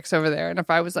Windex over there, and if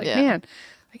I was like, man,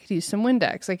 I could use some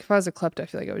Windex. Like, if I was a klepto, I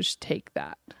feel like I would just take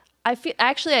that. I think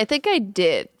I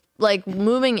did. Like,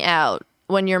 moving out,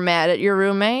 when you're mad at your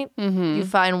roommate, you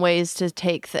find ways to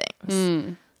take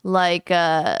things. Like,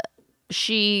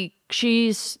 she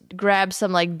grabbed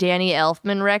some, like, Danny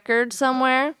Elfman record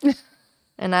somewhere,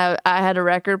 and I had a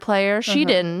record player. She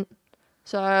didn't.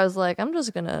 So I was like, I'm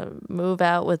just going to move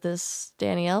out with this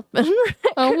Danny Elfman record.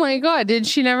 Oh, my God. Did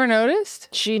she never notice?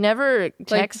 She never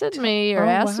texted me or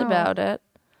asked about it.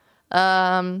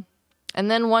 And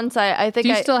then once I think Do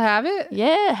you still have it?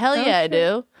 Yeah, hell yeah, I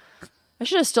do. I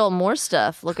should have stolen more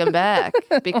stuff looking back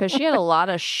because she had a lot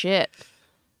of shit.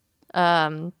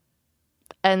 And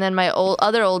then my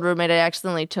other old roommate, I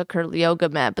accidentally took her yoga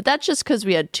mat, but that's just because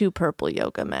we had 2 purple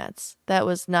yoga mats. That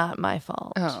was not my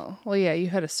fault. Oh, well, yeah, you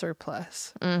had a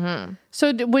surplus. Mm-hmm.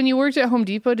 So when you worked at Home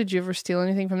Depot, did you ever steal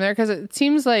anything from there? Because it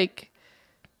seems like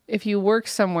if you work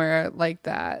somewhere like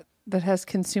that has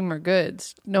consumer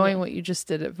goods, knowing what you just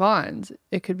did at Vaughn's,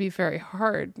 it could be very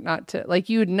hard not to, like,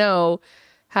 you would know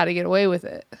how to get away with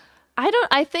it.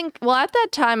 I think, well, at that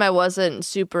time I wasn't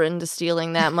super into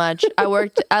stealing that much. I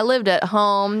lived at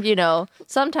home, you know,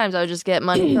 sometimes I would just get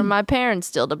money from my parents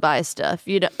still to buy stuff,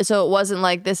 you know, so it wasn't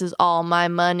like this is all my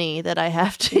money that I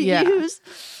have to use.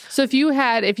 So if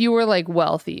you were like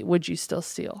wealthy, would you still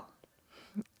steal?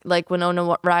 Like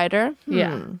Winona Ryder?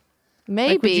 Yeah.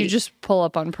 Maybe. Like, would you just pull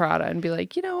up on Prada and be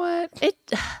like, you know what?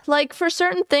 Like for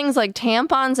certain things like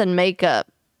tampons and makeup,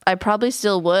 I probably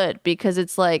still would because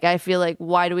it's like, I feel like,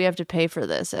 why do we have to pay for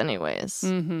this anyways?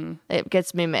 Mm-hmm. It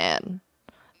gets me mad,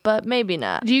 but maybe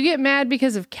not. Do you get mad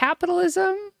because of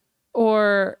capitalism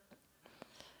or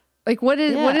like, what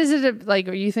is it like?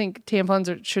 You think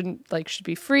tampons should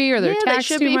be free or they're taxed they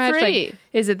should too be much? free. Like,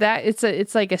 is it that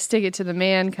it's like a stick it to the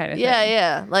man kind of thing?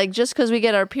 Yeah. Like just because we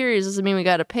get our periods doesn't mean we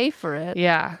got to pay for it.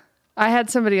 Yeah. I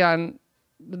had somebody on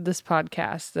this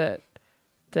podcast that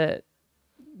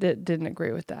didn't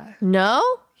agree with that. No?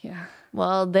 Yeah.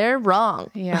 Well, they're wrong.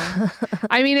 Yeah.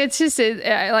 I mean, it's just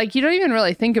like you don't even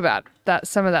really think about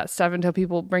some of that stuff until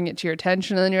people bring it to your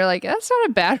attention, and then you're like, that's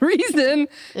not a bad reason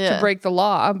to break the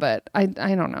law. But I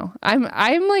don't know.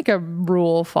 I'm like a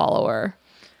rule follower.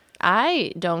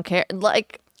 I don't care.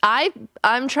 Like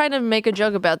I'm trying to make a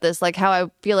joke about this, like how I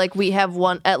feel like we have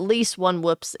at least one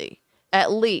whoopsie,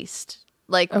 at least.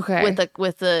 Like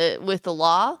with the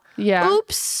law. Yeah.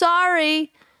 Oops,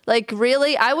 sorry. Like,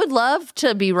 really? I would love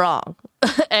to be wrong.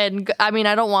 And, I mean,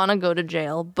 I don't want to go to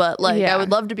jail, but, like, I would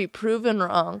love to be proven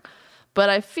wrong. But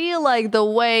I feel like the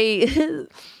way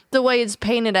it's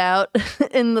painted out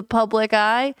in the public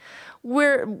eye,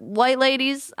 we're white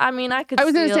ladies. I mean, I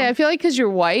was going to say, I feel like because you're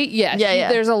white,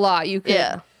 there's a lot you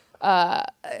could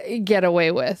get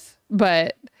away with.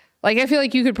 But, like, I feel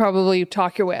like you could probably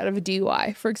talk your way out of a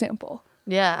DUI, for example.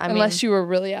 Yeah, I mean, unless you were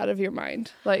really out of your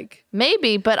mind, like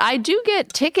maybe. But I do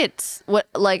get tickets.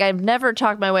 Like I've never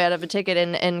talked my way out of a ticket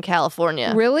in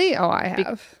California. Really? Oh, I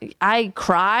have. I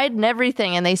cried and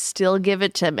everything, and they still give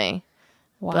it to me.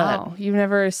 Wow, but you've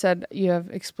never said you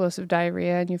have explosive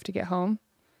diarrhea and you have to get home?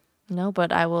 No,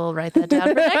 but I will write that down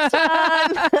for next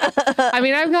time. I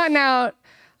mean, I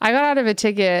got out of a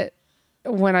ticket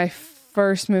when I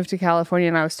first moved to California,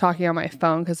 and I was talking on my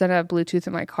phone because I didn't have Bluetooth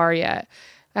in my car yet.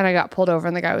 And I got pulled over,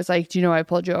 and the guy was like, do you know I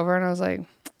pulled you over? And I was like,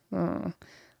 oh. And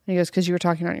he goes, because you were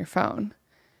talking on your phone.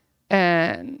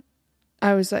 And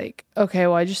I was like, okay,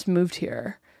 well, I just moved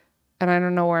here, and I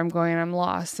don't know where I'm going, and I'm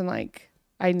lost, and, like,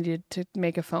 I needed to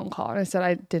make a phone call. And I said,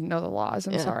 I didn't know the laws.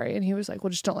 I'm sorry. And he was like,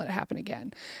 well, just don't let it happen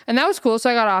again. And that was cool. So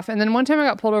I got off. And then one time I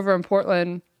got pulled over in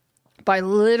Portland by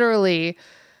literally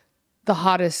the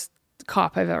hottest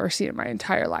cop I've ever seen in my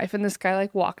entire life. And this guy,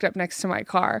 like, walked up next to my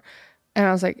car. And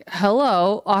I was like,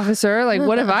 hello, officer. Like,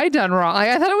 what have I done wrong? Like,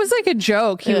 I thought it was like a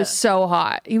joke. He was so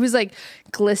hot. He was like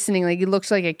glistening. Like, he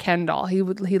looked like a Ken doll. He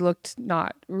looked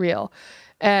not real.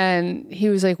 And he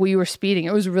was like, well, you were speeding.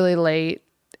 It was really late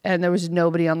and there was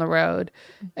nobody on the road.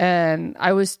 And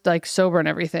I was like sober and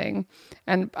everything.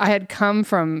 And I had come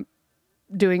from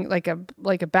doing like a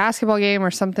basketball game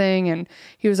or something. And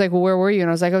he was like, well, where were you? And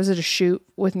I was like, I was at a shoot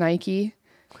with Nike.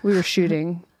 We were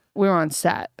shooting. We were on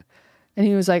set. And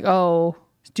he was like, oh,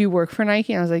 do you work for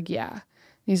Nike? And I was like, yeah. And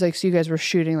he's like, so you guys were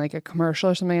shooting like a commercial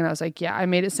or something? And I was like, yeah. I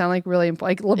made it sound like really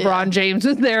like LeBron James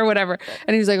was there or whatever.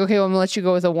 And he was like, okay, well, I'm gonna let you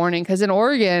go with a warning. Because in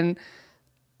Oregon,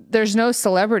 there's no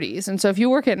celebrities. And so if you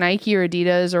work at Nike or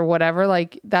Adidas or whatever,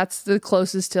 like that's the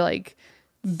closest to like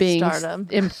being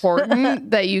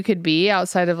important that you could be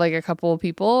outside of like a couple of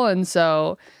people. And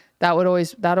so that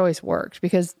always worked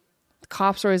because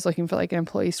cops are always looking for like an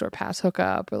employee store pass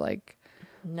hookup or like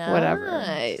whatever.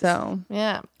 So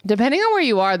yeah, depending on where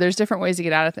you are, there's different ways to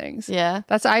get out of things. Yeah,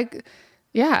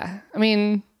 I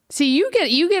mean, see, you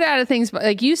get out of things by,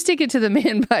 like you stick it to the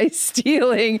man by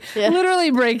stealing,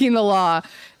 literally breaking the law,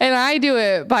 and I do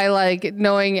it by like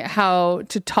knowing how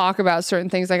to talk about certain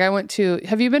things. Like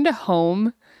have you been to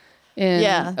Home?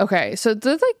 Okay, so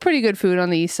there's like pretty good food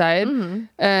on the east side,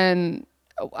 and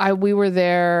we were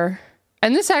there.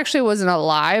 And this actually wasn't a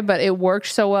lie, but it worked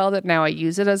so well that now I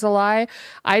use it as a lie.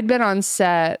 I'd been on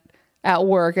set at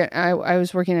work. And I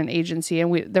was working in an agency,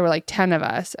 and there were like 10 of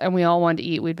us, and we all wanted to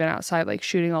eat. We'd been outside like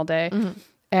shooting all day,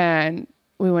 and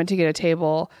we went to get a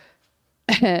table,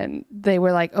 and they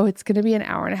were like, "Oh, it's going to be an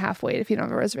hour and a half wait if you don't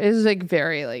have a reservation." It was like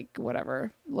very like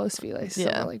whatever, Los Feliz,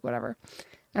 like whatever.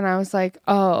 And I was like,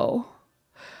 "Oh,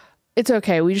 it's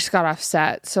okay. We just got off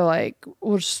set. So like,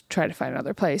 we'll just try to find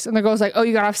another place." And the girl's like, "Oh,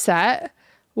 you got off set?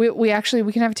 We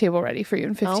can have a table ready for you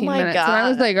in 15 minutes. God. And I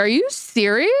was like, are you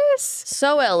serious?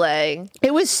 So LA.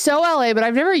 It was so LA, but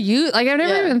I've never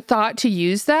even thought to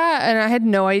use that. And I had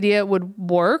no idea it would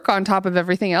work on top of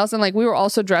everything else. And like, we were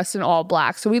also dressed in all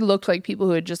black. So we looked like people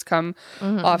who had just come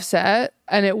off set,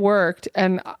 and it worked.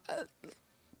 And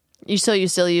you still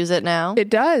use it now? It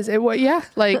does.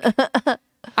 Like,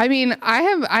 I mean,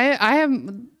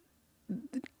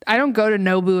 I don't go to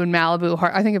Nobu and Malibu.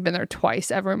 I think I've been there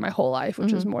twice ever in my whole life,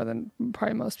 which is more than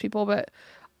probably most people. But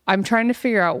I'm trying to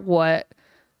figure out what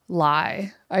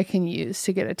lie I can use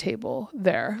to get a table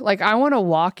there. Like, I want to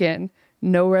walk in,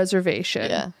 no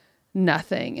reservation,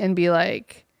 nothing, and be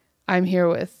like, I'm here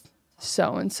with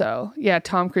so-and-so. Yeah,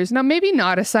 Tom Cruise. Now, maybe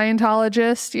not a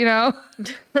Scientologist,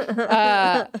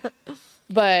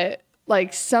 but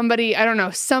like somebody, I don't know,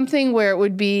 something where it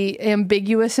would be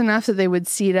ambiguous enough that they would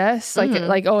seat us.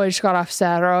 Like, oh, I just got off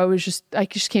set, or I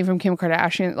just came from Kim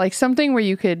Kardashian. Like something where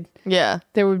you could,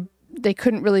 they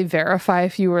couldn't really verify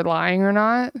if you were lying or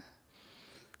not.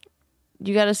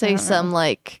 You got to say some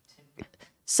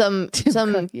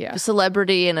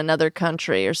celebrity in another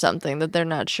country or something that they're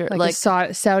not sure, like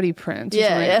a Saudi prince.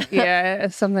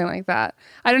 Something like that.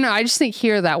 I don't know. I just think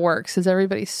here that works because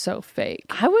everybody's so fake.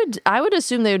 I would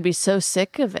assume they would be so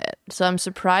sick of it. So I'm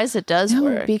surprised it does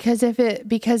work. Because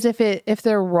if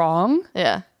they're wrong,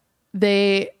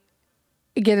 they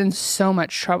get in so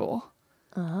much trouble.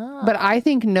 But I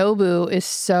think Nobu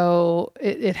is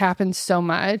it happens so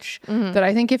much that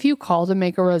I think if you call to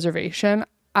make a reservation,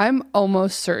 I'm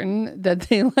almost certain that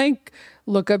they like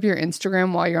look up your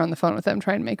Instagram while you're on the phone with them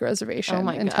trying to make a reservation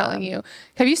telling you.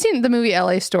 Have you seen the movie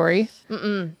LA Story?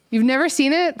 Mm-mm. You've never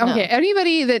seen it? No. Okay.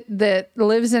 Anybody that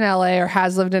lives in LA or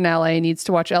has lived in LA needs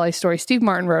to watch LA Story. Steve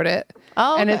Martin wrote it.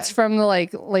 Oh, okay. And it's from the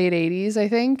like late 80s, I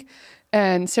think.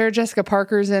 And Sarah Jessica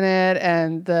Parker's in it.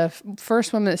 And the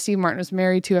first woman that Steve Martin was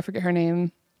married to, I forget her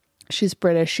name. She's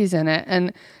British. She's in it.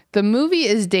 And the movie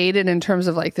is dated in terms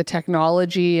of like the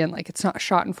technology and like it's not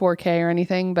shot in 4K or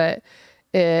anything, but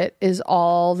it is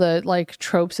all the like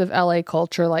tropes of LA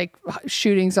culture, like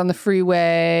shootings on the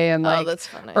freeway and like that's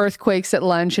funny. Earthquakes at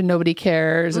lunch and nobody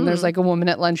cares. And there's like a woman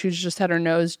at lunch who's just had her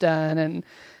nose done. And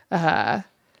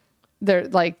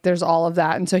there's all of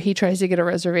that. And so he tries to get a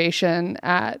reservation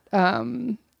at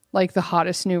like the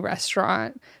hottest new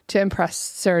restaurant to impress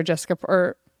Sarah Jessica,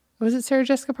 or was it Sarah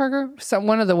Jessica Parker?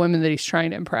 One of the women that he's trying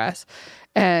to impress.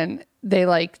 And they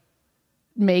like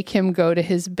make him go to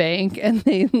his bank and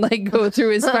they like go through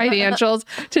his financials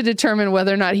to determine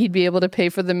whether or not he'd be able to pay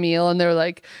for the meal. And they're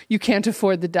like, you can't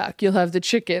afford the duck, you'll have the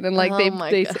chicken. And like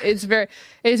it's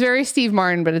very Steve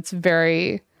Martin, but it's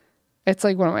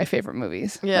like one of my favorite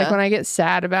movies. Like when I get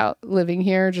sad about living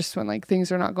here, just when like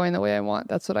things are not going the way I want,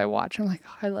 that's what I watch. I'm like,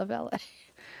 oh, I love LA.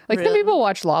 Like some people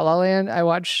watch La La Land. I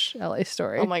watch LA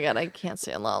Story. Oh my God, I can't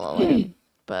stand La La Land.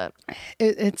 But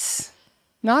it's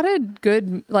not a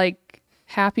good, like,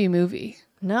 happy movie.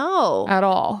 No. At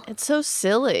all. It's so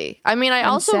silly. I mean, I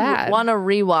also want to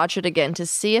rewatch it again to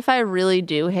see if I really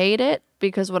do hate it,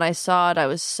 because when I saw it, I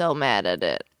was so mad at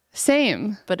it.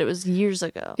 Same. But it was years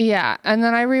ago. Yeah. And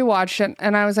then I rewatched it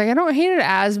and I was like, I don't hate it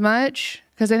as much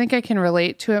because I think I can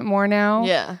relate to it more now.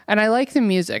 Yeah. And I like the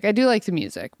music. I do like the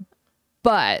music.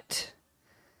 But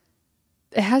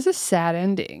it has a sad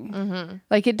ending. Mm-hmm.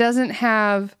 Like, it doesn't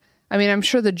have... I mean, I'm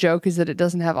sure the joke is that it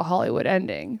doesn't have a Hollywood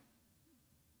ending.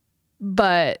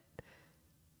 But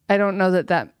I don't know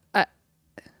that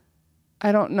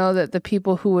I don't know that the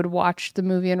people who would watch the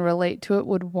movie and relate to it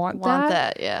would want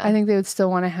that. Yeah. I think they would still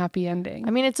want a happy ending.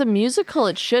 I mean, it's a musical.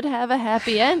 It should have a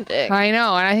happy ending. I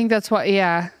know. And I think that's why,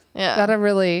 yeah. That'll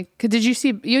really... Did you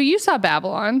see... You saw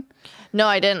Babylon? No,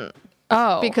 I didn't.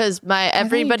 Oh. Because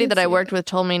everybody that I worked with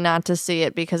told me not to see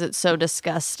it because it's so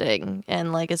disgusting.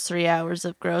 And like, it's 3 hours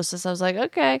of grossness. I was like,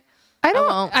 okay.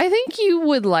 I think you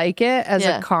would like it as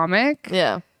a comic.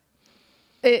 Yeah.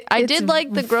 I did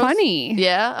like the gross... funny.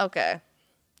 Yeah? Okay.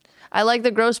 I like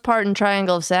the gross part in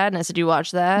Triangle of Sadness. Did you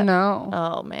watch that? No.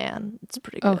 Oh, man. It's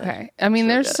pretty good. Okay. I mean,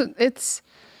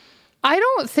 I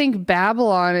don't think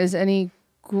Babylon is any...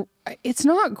 It's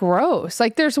not gross.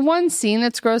 Like, there's one scene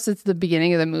that's gross. It's the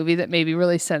beginning of the movie that maybe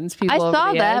really sends people over the edge.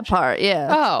 I saw that part, yeah.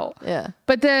 Oh. Yeah.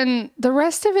 But then the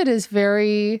rest of it is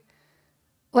very...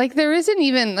 Like, there isn't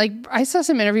even, like, I saw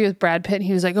some interview with Brad Pitt and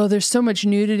he was like, oh, there's so much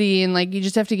nudity and, like, you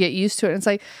just have to get used to it. And it's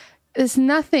like, it's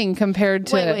nothing compared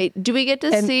to... Wait. Do we get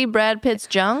to see Brad Pitt's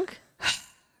junk?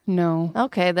 No.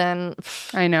 Okay, then...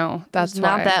 I know. That's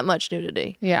why. Not that much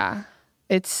nudity. Yeah.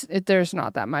 There's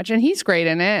not that much. And he's great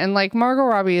in it. And, like, Margot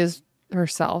Robbie is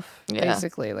herself,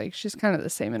 basically. Like, she's kind of the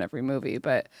same in every movie.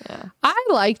 But I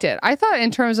liked it. I thought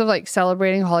in terms of, like,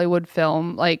 celebrating Hollywood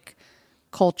film, like,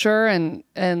 culture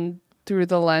and through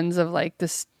the lens of like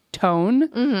this tone.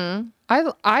 Mm-hmm.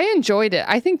 I enjoyed it.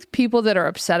 I think people that are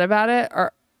upset about it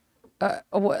are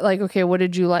like, okay, what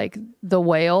did you like? The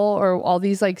Whale or all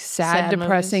these like sad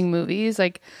depressing movies?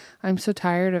 Like, I'm so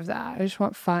tired of that. I just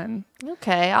want fun.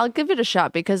 Okay, I'll give it a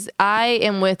shot because I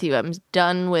am with you. I'm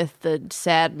done with the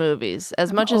sad movies.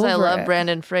 As much as I love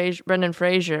Brendan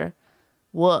Fraser.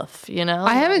 Woof, you know?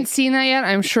 I haven't seen that yet.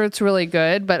 I'm sure it's really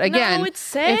good. But again, it's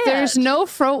sad. If there's no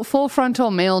full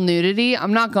frontal male nudity,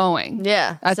 I'm not going.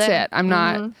 Yeah. That's it. I'm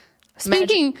not.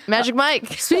 Speaking... Magic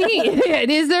Mike. Speaking...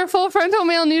 Is there full frontal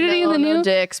male nudity in the new... No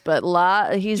dicks,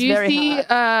 but he's very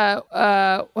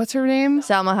hot. What's her name?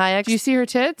 Salma Hayek. Do you see her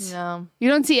tits? No. You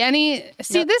don't see any...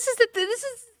 See, nope. This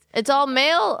is... It's all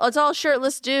male. It's all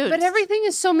shirtless dudes. But everything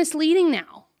is so misleading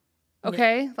now.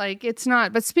 Okay? Yeah. Like, it's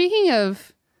not... But speaking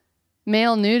of...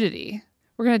 male nudity.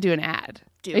 We're going to do an ad.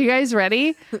 Are you guys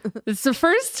ready? It's the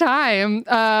first time,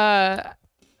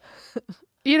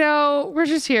 we're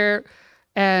just here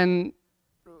and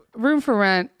Room for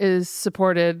Rent is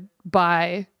supported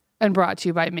by and brought to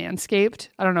you by Manscaped.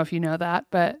 I don't know if you know that,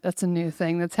 but that's a new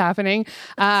thing that's happening.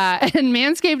 And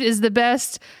Manscaped is the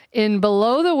best in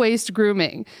below-the-waist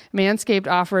grooming. Manscaped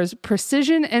offers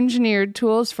precision-engineered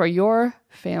tools for your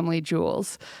family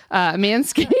jewels.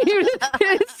 Manscaped,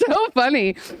 it's so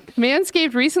funny.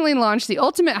 Manscaped recently launched the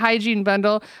ultimate hygiene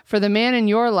bundle for the man in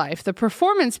your life, the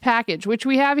Performance Package, which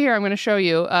we have here. I'm going to show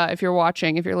you if you're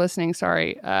watching. If you're listening,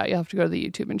 sorry, you'll have to go to the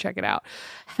YouTube and check it out.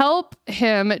 Help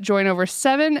him join over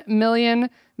 7 million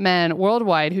men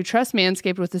worldwide who trust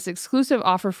Manscaped with this exclusive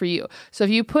offer for you. So if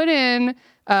you put in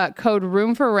code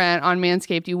Room for Rent on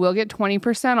Manscaped, you will get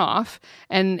 20% off.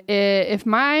 And if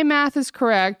my math is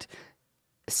correct,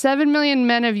 7 million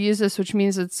men have used this, which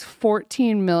means it's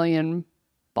 14 million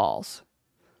balls.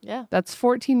 Yeah. That's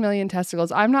 14 million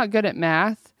testicles. I'm not good at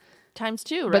math. Times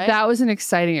 2, right? But that was an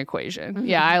exciting equation. Mm-hmm.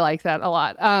 Yeah, I like that a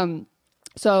lot.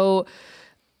 So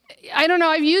I don't know.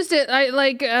 I've used it.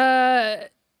 I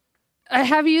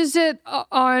have used it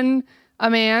on a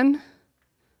man.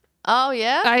 Oh,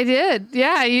 yeah? I did.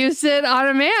 Yeah, I used it on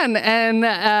a man.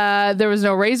 And there was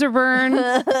no razor burn.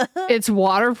 It's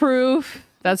waterproof.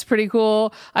 That's pretty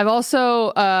cool. I've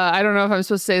also, I don't know if I'm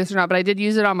supposed to say this or not, but I did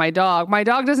use it on my dog. My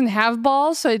dog doesn't have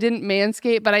balls, so I didn't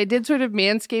manscape, but I did sort of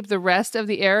manscape the rest of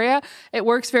the area. It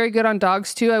works very good on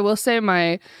dogs, too. I will say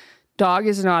my dog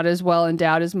is not as well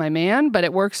endowed as my man, but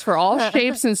it works for all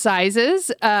shapes and sizes.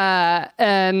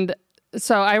 And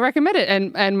so I recommend it.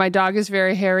 And my dog is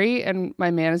very hairy, and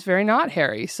my man is very not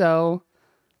hairy. So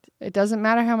it doesn't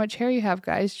matter how much hair you have,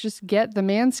 guys. Just get the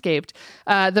Manscaped.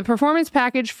 The Performance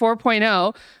Package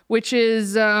 4.0, which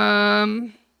is...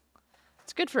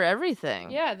 it's good for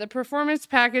everything. Yeah, the Performance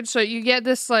Package. So you get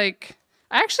this, like...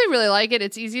 I actually really like it.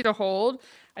 It's easy to hold.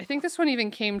 I think this one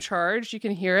even came charged. You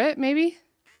can hear it, maybe?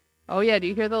 Oh, yeah. Do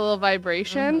you hear the little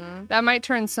vibration? Mm-hmm. That might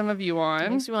turn some of you on.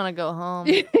 Makes you want to go home.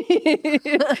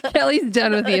 Kelly's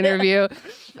done with the interview.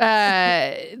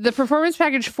 The Performance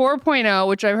Package 4.0,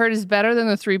 which I've heard is better than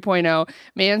the 3.0,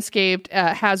 Manscaped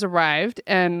has arrived.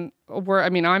 And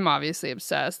I'm obviously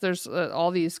obsessed. There's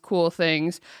all these cool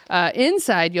things.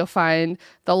 Inside, you'll find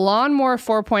the Lawnmower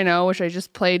 4.0, which I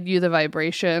just played you the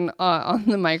vibration on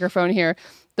the microphone here.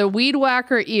 The Weed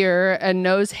Whacker ear and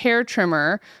nose hair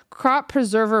trimmer, crop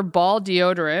preserver ball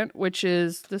deodorant,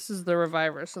 this is the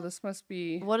Reviver. So this must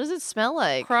be... What does it smell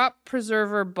like? Crop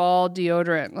preserver ball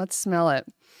deodorant. Let's smell it.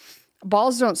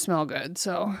 Balls don't smell good,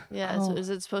 so... Yeah, so is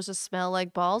it supposed to smell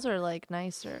like balls or like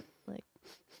nicer? Like...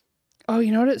 Oh,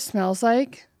 you know what it smells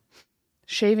like?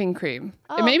 Shaving cream.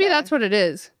 Oh, maybe that's what it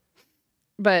is.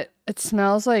 But it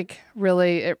smells like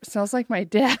it smells like my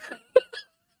dad.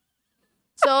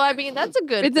 So, I mean, that's a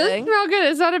good thing. It does smell good.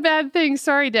 It's not a bad thing.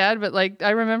 Sorry, Dad. But,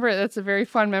 I remember that's a very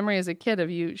fun memory as a kid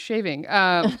of you shaving.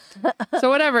 So,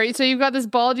 whatever. So, you've got this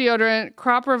ball deodorant,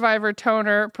 Crop Reviver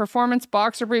toner, performance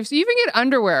boxer briefs. You even get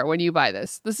underwear when you buy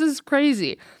this. This is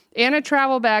crazy. And a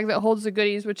travel bag that holds the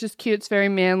goodies, which is cute. It's very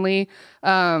manly.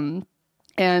 And,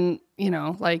 your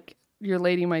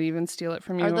lady might even steal it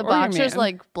from you. Are the boxers,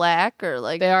 black or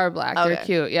like... They are black. Okay. They're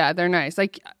cute. Yeah, they're nice.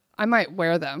 I might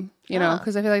wear them,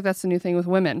 because I feel like that's the new thing with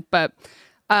women. But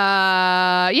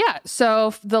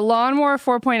so the Lawnmower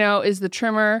 4.0 is the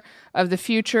trimmer of the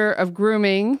future of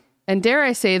grooming. And dare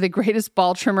I say, the greatest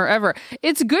ball trimmer ever.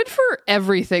 It's good for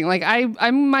everything. I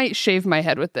might shave my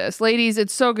head with this. Ladies,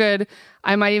 it's so good.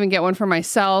 I might even get one for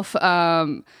myself.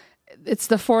 It's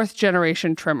the 4th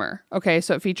generation trimmer. Okay,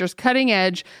 so it features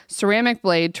cutting-edge ceramic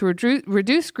blade to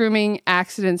reduce grooming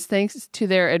accidents thanks to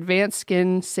their advanced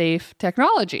skin-safe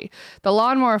technology. The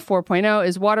Lawnmower 4.0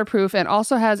 is waterproof and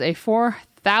also has a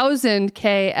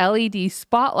 4,000K LED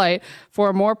spotlight for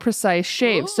a more precise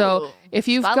shave. Ooh, so if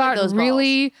you've got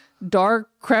really dark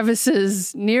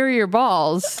crevices near your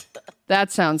balls, that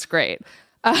sounds great.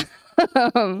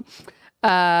 It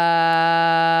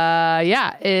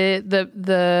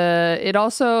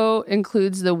also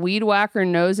includes the Weed Whacker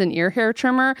nose and ear hair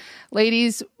trimmer.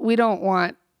 Ladies, we don't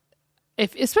want,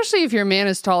 especially if your man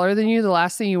is taller than you, the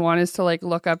last thing you want is to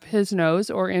look up his nose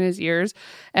or in his ears.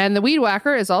 And the Weed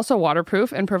Whacker is also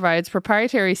waterproof and provides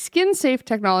proprietary skin-safe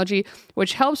technology,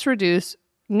 which helps reduce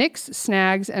nicks,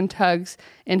 snags, and tugs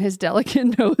in his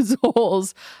delicate nose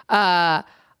holes.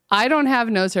 I don't have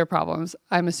nose hair problems.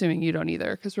 I'm assuming you don't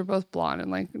either, because we're both blonde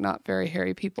and not very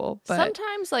hairy people. But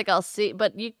sometimes I'll see,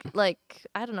 but you I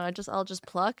don't know. I'll just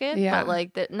pluck it. Yeah.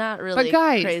 But that not really. But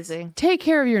guys, crazy. Take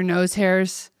care of your nose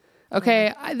hairs.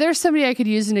 Okay, there's somebody I could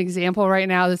use an example right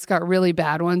now that's got really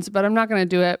bad ones, but I'm not going to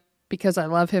do it because I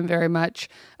love him very much,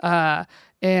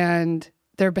 and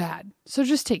they're bad. So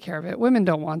just take care of it. Women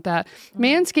don't want that.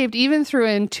 Manscaped even threw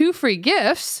in 2 free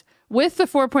gifts with the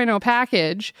 4.0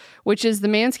 package, which is the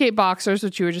Manscaped boxers,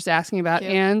 which you were just asking about,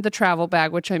 and the travel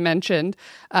bag, which I mentioned.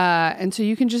 And so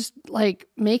you can just make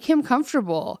him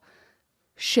comfortable,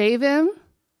 shave him,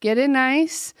 get it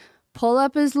nice, pull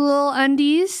up his little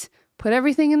undies, put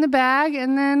everything in the bag,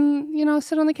 and then,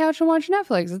 sit on the couch and watch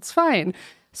Netflix. It's fine.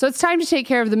 So it's time to take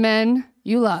care of the men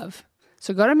you love.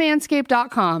 So go to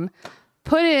manscaped.com,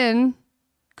 put in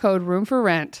code Room for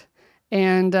Rent,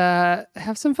 and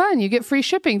have some fun. You get free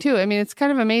shipping too. I mean, it's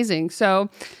kind of amazing. So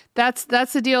that's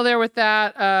the deal there with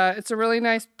that. It's a really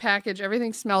nice package.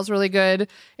 Everything smells really good.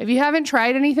 If you haven't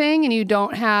tried anything and you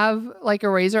don't have a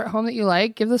razor at home that you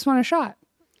like, give this one a shot.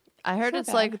 I heard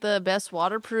it's the best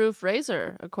waterproof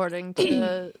razor, according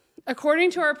to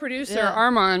our producer,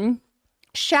 Armand.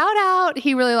 Shout out.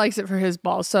 He really likes it for his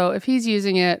balls. So if he's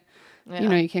using it,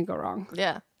 you can't go wrong.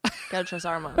 Yeah. Gotta trust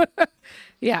Armand.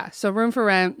 Yeah. So Room for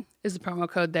Rent is the promo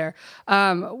code there.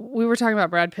 We were talking about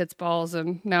Brad Pitt's balls,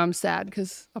 and now I'm sad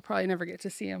because I'll probably never get to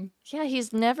see him. Yeah,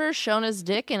 he's never shown his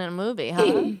dick in a movie,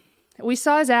 huh? We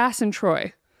saw his ass in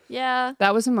Troy. Yeah.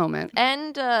 That was a moment.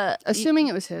 And assuming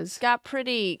it was his. Got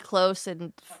pretty close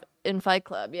in Fight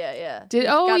Club. Yeah.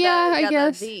 I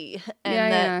guess. He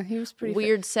was pretty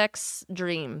weird sex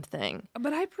dream thing.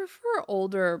 But I prefer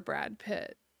older Brad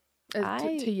Pitt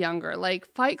to younger.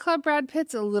 Fight Club Brad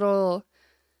Pitt's a little...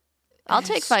 I'll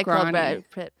take Fight Club Brad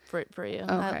Pitt for you.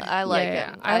 Okay. I like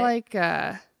him. I like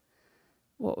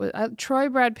Troy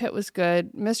Brad Pitt was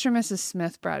good. Mr. and Mrs.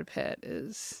 Smith Brad Pitt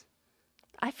is...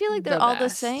 I feel like they're all the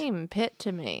same Pitt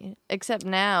to me, except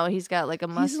now he's got a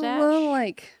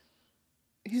mustache.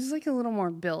 He's a little more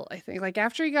built, I think.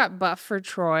 After he got buff for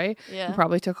Troy, he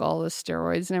probably took all the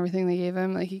steroids and everything they gave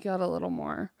him. He got a little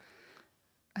more,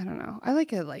 I don't know. I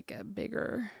like a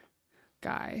bigger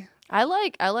guy. I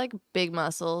like big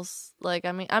muscles. Like,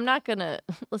 I mean, I'm not gonna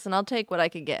listen. I'll take what I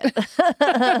can get.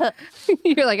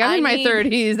 You're like, I'm in my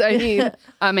 30s. I need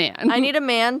a man. I need a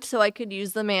man so I could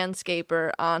use the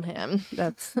manscaper on him.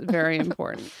 That's very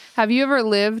important. Have you ever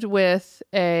lived with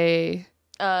a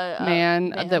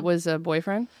man that was a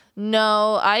boyfriend?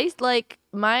 No,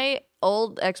 my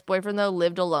old ex-boyfriend though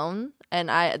lived alone, and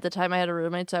at the time I had a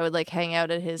roommate, so I would like hang out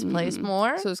at his place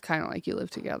more. So it's kind of like you live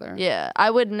together. Yeah,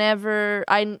 I would never.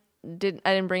 I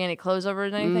didn't bring any clothes over or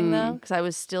anything though, because I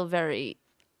was still very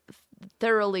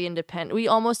thoroughly independent. We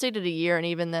almost dated a year, and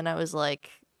even then I was like,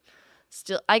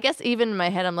 still. I guess even in my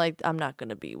head, I'm like, I'm not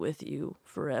gonna be with you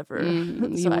forever.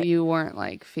 So you weren't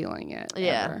like feeling it.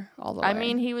 Ever, all the way. I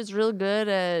mean, he was real good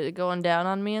at going down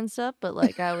on me and stuff, but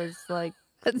like I was like,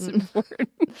 that's important.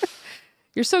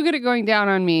 You're so good at going down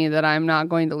on me that I'm not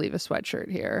going to leave a sweatshirt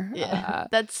here. Yeah,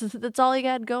 that's all he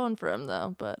had going for him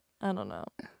though. But I don't know.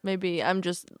 Maybe I'm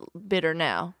just bitter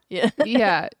now. Yeah.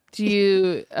 Yeah. Do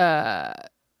you?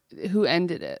 Who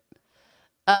ended it?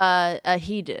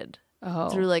 He did. Oh.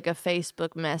 Through like a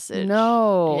Facebook message.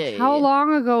 No. Yeah, How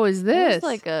long ago is this?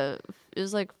 It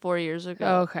was like 4 years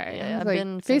ago. Okay. Yeah, I've like,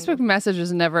 been Facebook single. message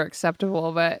is never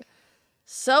acceptable, but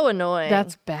So annoying.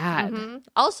 that's bad. Mm-hmm.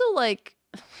 Also, like,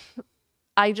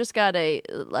 I just got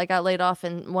got laid off,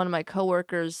 and one of my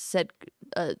coworkers said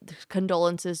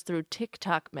condolences through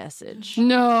TikTok message.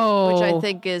 No. Which I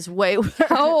think is way worse.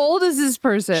 How old is this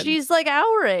person? She's like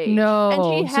our age. No.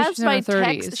 And she has my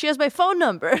text. She has my phone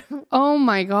number. Oh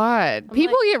my God.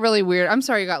 People get really weird. I'm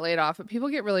sorry you got laid off, but people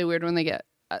get really weird when they get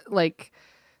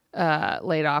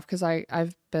laid off, because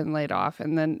I've been laid off,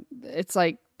 and then it's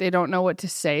like they don't know what to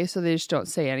say, so they just don't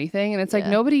say anything. And it's like,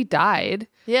 nobody died.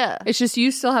 Yeah. It's just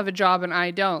you still have a job and I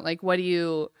don't. Like, what do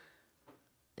you...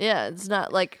 Yeah, it's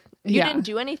not like... You didn't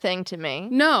do anything to me.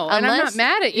 No, and I'm not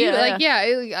mad at you.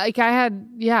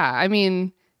 I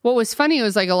mean, what was funny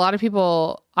was like a lot of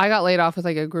people, I got laid off with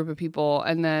like a group of people,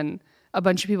 and then a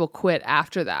bunch of people quit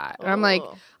after that. And I'm like,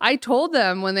 I told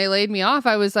them when they laid me off,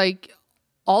 I was like,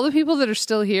 all the people that are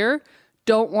still here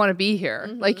don't want to be here.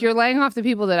 Mm-hmm. Like, you're laying off the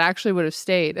people that actually would have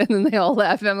stayed, and then they all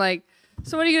left. And I'm like,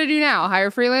 so what are you going to do now?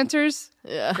 Hire freelancers?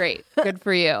 Yeah. Great. Good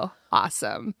for you.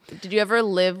 Awesome. Did you ever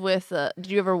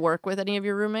did you ever work with any of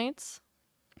your roommates?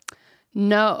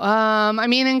 No. I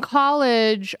mean, in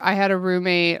college, I had a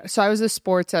roommate. So I was a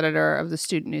sports editor of the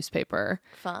student newspaper.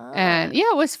 Fun. And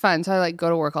yeah, it was fun. So I like go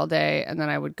to work all day, and then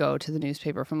I would go to the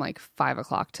newspaper from like 5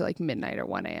 o'clock to like midnight or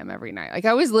 1 a.m. every night. Like,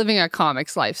 I was living a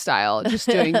comics lifestyle, just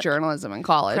doing journalism in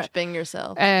college. Prepping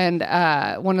yourself. And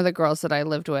one of the girls that I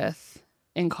lived with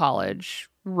in college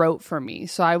wrote for me.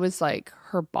 So I was like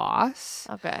her boss.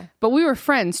 Okay. But we were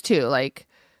friends too. Like,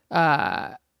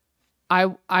 I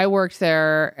worked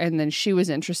there, and then she was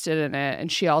interested in it,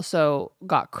 and she also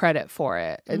got credit for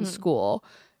it in school.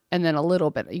 And then a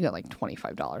little bit, you got like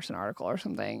 $25 an article or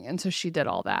something. And so she did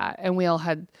all that. And we all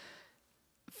had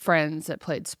friends that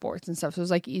played sports and stuff. So it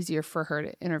was like easier for her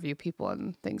to interview people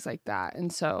and things like that.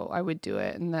 And so I would do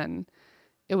it. And then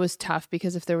it was tough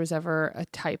because if there was ever a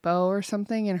typo or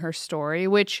something in her story,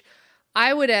 which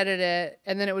I would edit it,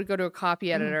 and then it would go to a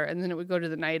copy editor, and then it would go to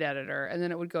the night editor, and then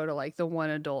it would go to like the one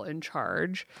adult in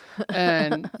charge.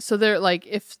 And so they're like,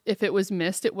 if it was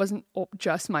missed, it wasn't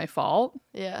just my fault.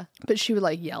 Yeah. But she would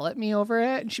like yell at me over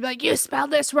it, and she'd be like, "You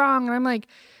spelled this wrong." And I'm like,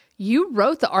 "You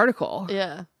wrote the article."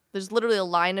 Yeah. There's literally a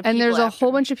line of people. And there's a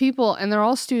whole bunch of people, and they're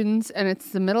all students, and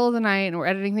it's the middle of the night, and we're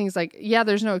editing things. Like, yeah,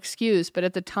 there's no excuse. But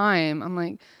at the time, I'm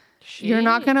like, you're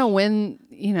not going to win,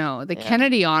 the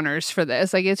Kennedy honors for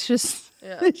this. Like, it's just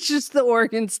it's just the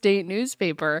Oregon State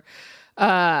newspaper.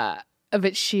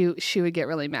 But she would get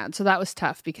really mad. So that was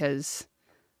tough because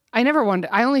I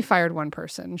only fired one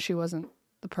person. She wasn't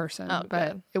the person. Oh,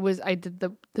 but good. it was, I did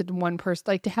the one person,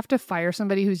 like, to have to fire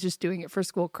somebody who's just doing it for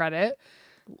school credit.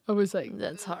 I was like,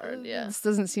 that's hard. Yeah. This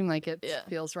doesn't seem like it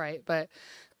feels right. But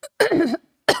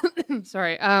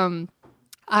sorry. No,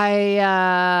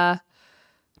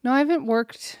 I haven't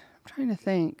worked. I'm trying to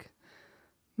think.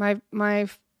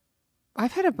 I've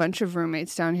had a bunch of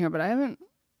roommates down here, but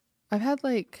I've had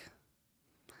like,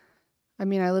 I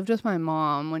mean, I lived with my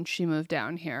mom when she moved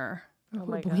down here. Oh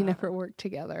my but God. we never worked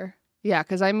together. Yeah,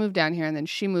 because I moved down here and then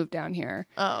she moved down here.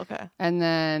 Oh, okay. And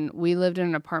then we lived in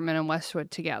an apartment in Westwood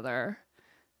together.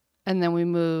 And then we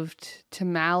moved to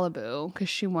Malibu because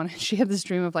she had this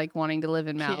dream of like wanting to live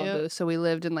in Malibu. Cute. So we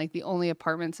lived in like the only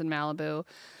apartments in Malibu.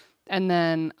 And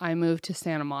then I moved to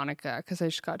Santa Monica because I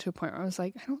just got to a point where I was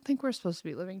like, I don't think we're supposed to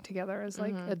be living together as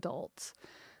like adults.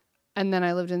 And then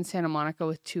I lived in Santa Monica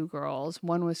with 2 girls.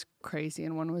 One was crazy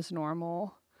and one was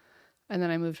normal. And then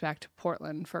I moved back to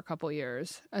Portland for a couple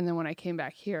years. And then when I came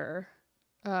back here,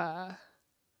 I'm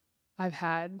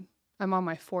on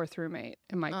my 4th roommate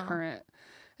in my current.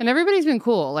 And everybody's been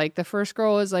cool. Like the first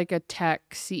girl was like a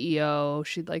tech CEO.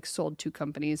 She'd like sold 2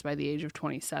 companies by the age of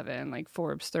 27, like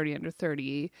Forbes 30 under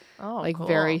 30. Oh, like cool.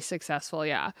 Very successful.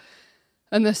 Yeah.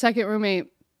 And the second roommate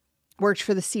worked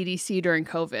for the CDC during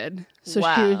COVID. So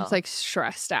she was like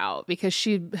stressed out because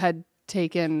she had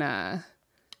taken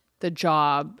the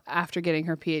job after getting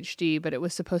her PhD, but it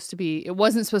wasn't supposed to be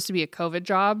a COVID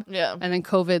job. Yeah. And then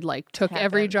COVID like took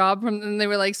every job from, and they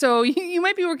were like, so you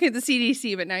might be working at the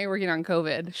CDC, but now you're working on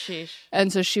COVID. Sheesh.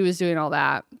 And so she was doing all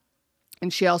that.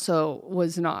 And she also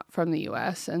was not from the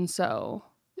US. And so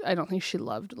I don't think she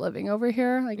loved living over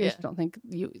here. Like, I just don't think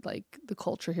the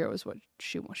culture here was what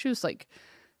she was like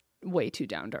way too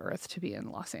down to earth to be in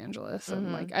Los Angeles.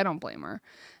 And like, I don't blame her.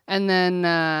 And then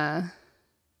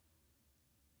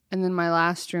my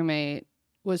last roommate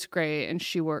was great, and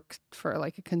she worked for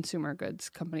like a consumer goods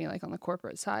company, like on the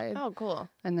corporate side. Oh, cool.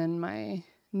 And then my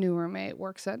new roommate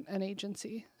works at an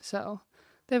agency. So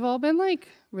they've all been like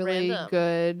really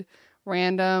good,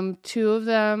 random. 2 of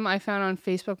them I found on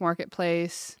Facebook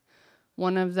Marketplace.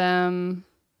 3 of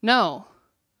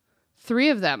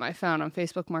them I found on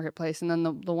Facebook Marketplace. And then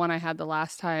the one I had the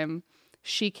last time,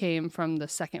 she came from the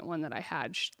second one that I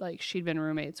had. She'd been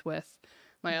roommates with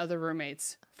my other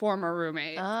roommate's former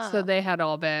roommate. So they had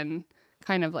all been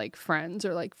kind of like friends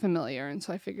or like familiar. And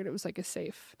so I figured it was like a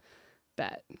safe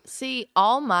bet. See,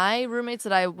 all my roommates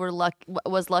that I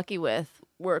was lucky with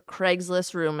were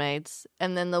Craigslist roommates.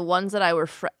 And then the ones that I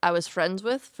was friends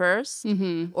with first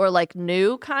or like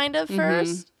knew kind of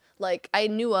first, like I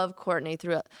knew of Courtney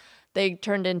throughout. They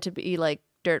turned into be like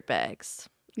dirtbags.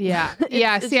 Yeah.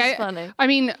 It's funny. I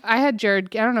mean, I had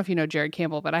Jared, I don't know if you know Jared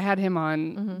Campbell, but I had him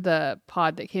on the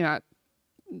pod that came out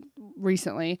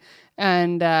recently.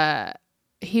 And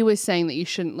he was saying that you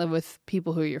shouldn't live with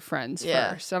people who are your friends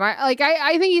first. And I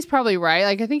think he's probably right.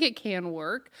 Like, I think it can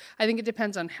work. I think it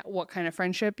depends on what kind of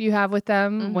friendship you have with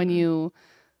them when you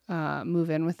move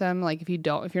in with them. Like, if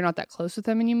you're not that close with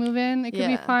them and you move in, it could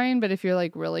be fine. But if you're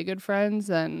like really good friends,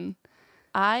 then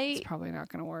it's probably not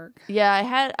going to work. Yeah, I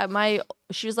had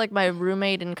she was like my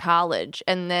roommate in college,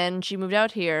 and then she moved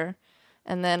out here,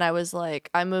 and then I was like,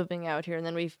 I'm moving out here, and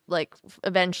then we like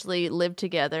eventually lived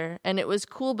together, and it was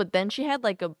cool, but then she had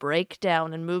like a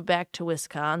breakdown and moved back to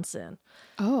Wisconsin.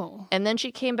 Oh. And then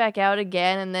she came back out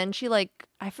again, and then she like,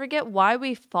 I forget why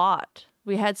we fought.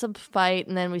 We had some fight,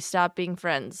 and then we stopped being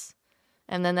friends.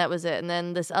 And then that was it. And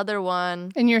then this other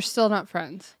one. And you're still not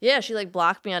friends? Yeah, she like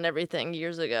blocked me on everything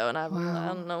years ago. And I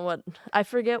don't know what, I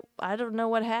don't know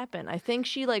what happened. I think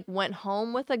she like went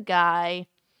home with a guy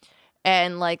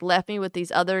and like left me with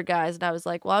these other guys. And I was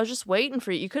like, well, I was just waiting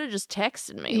for you. You could have just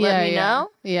texted me. Let me know.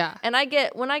 Yeah. And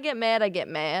when I get mad, I get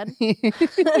mad.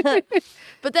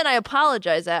 But then I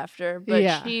apologize after.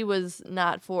 But she was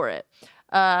not for it.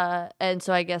 And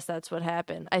so I guess that's what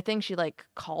happened. I think she like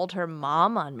called her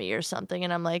mom on me or something,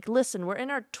 and I'm like, listen, we're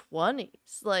in our 20s.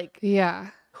 Like,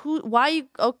 why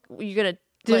you gonna?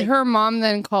 Did her mom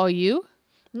then call you?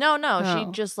 No, she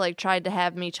just like tried to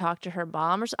have me talk to her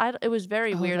mom or it was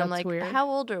very weird. I'm like, weird. How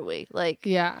old are we? Like,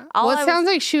 Well, it sounds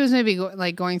like she was maybe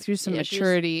going through some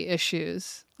maturity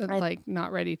issues, like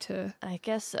not ready to. I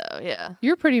guess so. Yeah.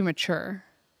 You're pretty mature.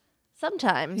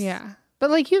 Sometimes. Yeah. But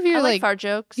like you have your I like fart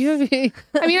jokes. I mean,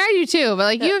 I do too. But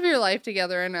like you have your life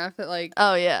together enough that like.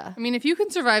 Oh yeah. I mean, if you can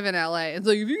survive in LA, it's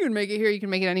like if you can make it here, you can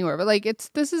make it anywhere. But like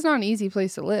this is not an easy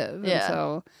place to live. Yeah. And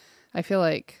so I feel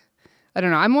like I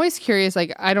don't know. I'm always curious.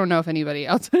 Like I don't know if anybody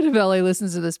outside of LA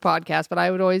listens to this podcast, but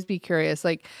I would always be curious,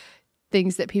 like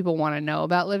things that people want to know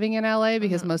about living in LA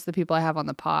because most of the people I have on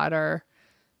the pod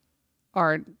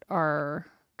are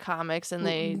comics, and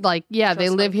they like they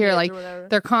live here, like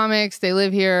they're comics, they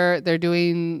live here, they're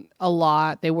doing a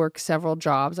lot, they work several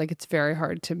jobs, like it's very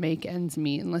hard to make ends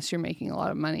meet unless you're making a lot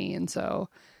of money. And so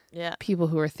people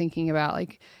who are thinking about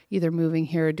like either moving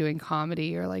here or doing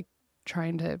comedy or like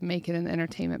trying to make it in the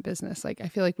entertainment business, like I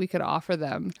feel like we could offer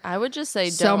them, I would just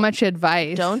say, so much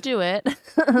advice. Don't do it.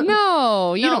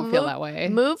 No, you don't feel that way.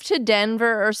 Move to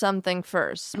Denver or something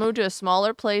first. Move to a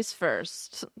smaller place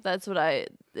first. That's what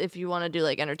if you want to do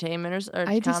like entertainment or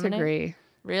I comedy. Disagree.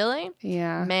 Really?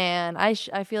 Yeah. Man, I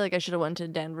feel like I should have went to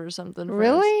Denver or something first.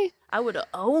 Really? I would have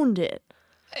owned it.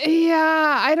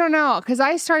 Yeah, I don't know, because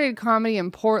I started comedy in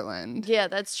Portland. Yeah,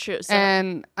 that's true. So,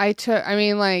 and I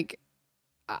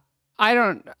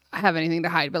don't have anything to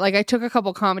hide, but like I took a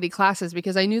couple comedy classes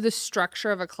because I knew the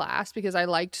structure of a class because I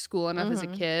liked school enough as a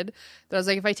kid that I was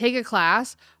like, if I take a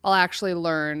class, I'll actually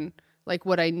learn like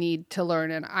what I need to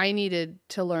learn. And I needed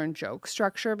to learn joke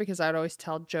structure because I'd always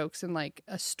tell jokes in like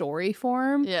a story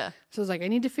form. Yeah. So I was like, I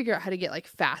need to figure out how to get like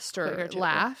faster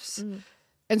laughs.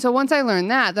 And so once I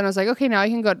learned that, then I was like, okay, now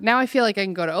I feel like I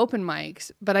can go to open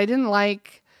mics. But I didn't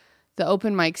like the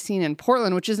open mic scene in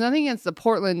Portland, which is nothing against the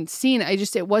Portland scene.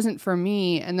 It wasn't for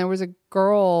me. And there was a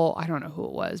girl, I don't know who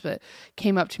it was, but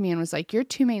came up to me and was like, you're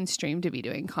too mainstream to be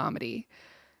doing comedy.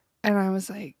 And I was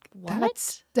like,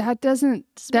 that's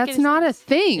not a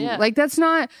thing. Yeah. Like, that's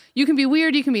not, you can be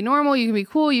weird, you can be normal, you can be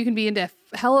cool, you can be into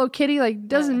Hello Kitty, like,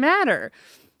 doesn't matter.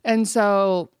 And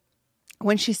so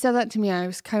when she said that to me, I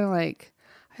was kind of like,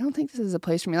 I don't think this is a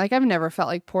place for me. Like, I've never felt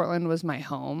like Portland was my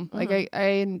home. Like,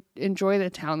 I enjoy the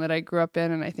town that I grew up in,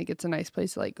 and I think it's a nice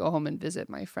place to, like, go home and visit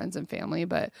my friends and family.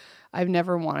 But I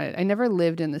never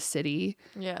lived in the city.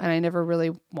 Yeah. And I never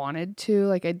really wanted to.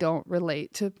 Like, I don't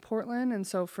relate to Portland. And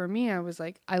so for me, I was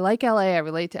like, I like LA. I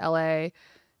relate to LA.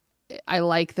 I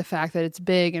like the fact that it's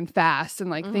big and fast and,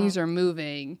 like, things are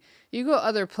moving. You go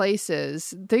other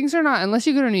places, things are not, unless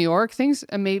you go to New York, things,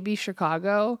 and maybe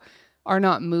Chicago, are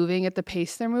not moving at the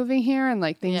pace they're moving here, and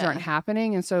like things aren't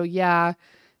happening. And so,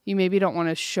 you maybe don't want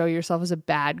to show yourself as a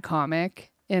bad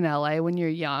comic in LA when you're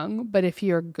young, but if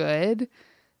you're good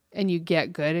and you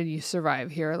get good and you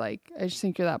survive here, like, I just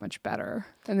think you're that much better.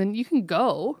 And then you can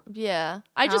go. Yeah.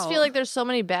 I just feel like there's so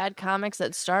many bad comics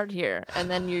that start here, and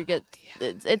then you get,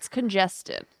 it's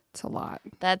congested. It's a lot.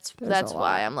 That's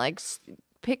why I'm like,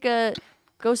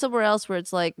 go somewhere else where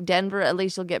it's like Denver, at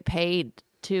least you'll get paid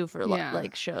too for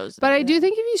like shows. But I do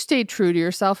think if you stay true to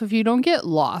yourself, if you don't get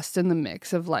lost in the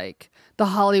mix of like the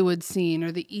Hollywood scene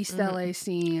or the East LA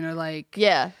scene or like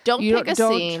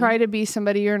don't try to be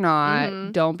somebody you're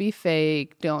not. Don't be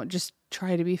fake. Don't just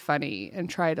try to be funny and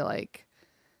try to like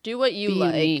do what you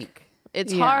like. Unique.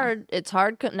 It's hard. It's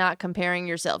hard not comparing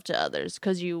yourself to others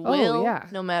because you will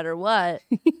no matter what.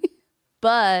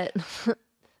 But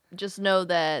just know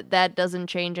that doesn't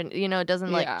change, and it doesn't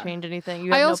like change anything.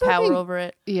 You have no power over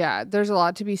it. Yeah, there's a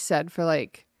lot to be said for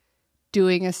like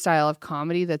doing a style of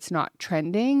comedy that's not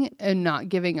trending and not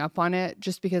giving up on it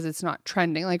just because it's not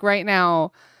trending. Like right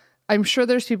now, I'm sure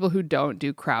there's people who don't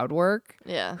do crowd work.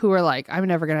 Yeah, who are like, I'm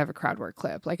never gonna have a crowd work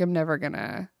clip. Like I'm never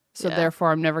gonna. So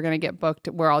therefore, I'm never gonna get booked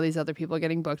where all these other people are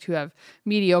getting booked who have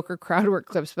mediocre crowd work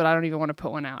clips, but I don't even want to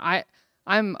put one out.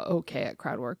 I'm okay at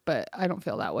crowd work, but I don't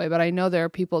feel that way. But I know there are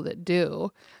people that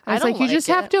do. And it's like you just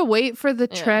have to wait for the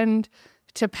trend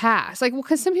to pass. Like,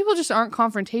 because some people just aren't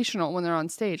confrontational when they're on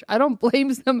stage. I don't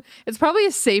blame them. It's probably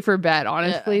a safer bet,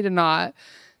 honestly, to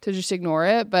just ignore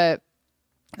it. But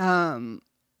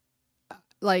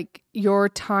like your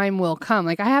time will come.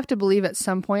 Like I have to believe at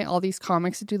some point all these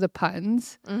comics that do the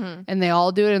puns and they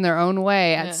all do it in their own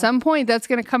way. At some point that's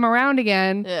going to come around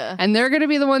again and they're going to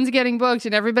be the ones getting booked,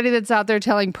 and everybody that's out there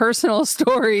telling personal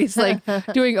stories like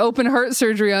doing open heart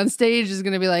surgery on stage is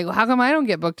going to be like, well, how come I don't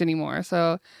get booked anymore?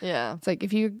 So it's like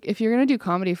if you're going to do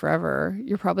comedy forever,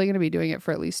 you're probably going to be doing it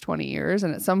for at least 20 years,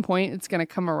 and at some point it's going to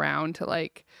come around to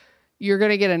like you're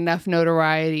going to get enough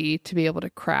notoriety to be able to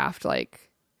craft like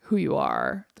who you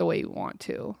are the way you want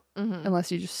to, unless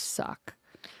you just suck.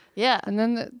 Yeah. And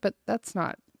then, but that's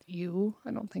not you.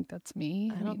 I don't think that's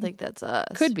me. I don't think that's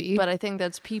us. Could be. But I think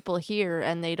that's people here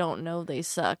and they don't know they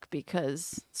suck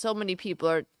because so many people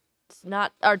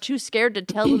are too scared to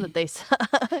tell them that they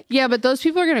suck. Yeah, but those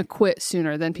people are going to quit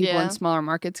sooner than people in smaller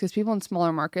markets, because people in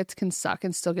smaller markets can suck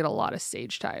and still get a lot of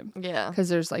stage time. Yeah. Because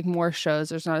there's like more shows.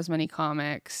 There's not as many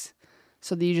comics.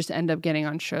 So that you just end up getting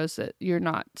on shows that you're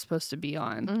not supposed to be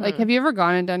on. Like, have you ever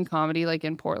gone and done comedy like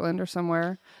in Portland or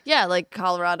somewhere? Yeah, like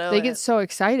Colorado. They get so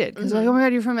excited because like, oh my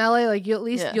God, you're from LA. Like, you'll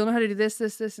know how to do this,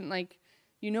 and like,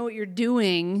 you know what you're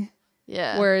doing.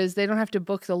 Yeah. Whereas they don't have to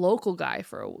book the local guy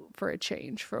for a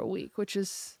change for a week, which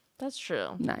is that's true.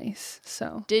 Nice.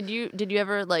 So did you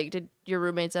ever like did your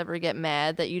roommates ever get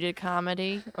mad that you did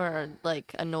comedy or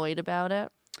like annoyed about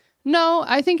it? No,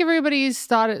 I think everybody's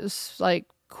thought it was like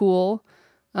cool.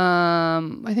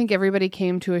 I think everybody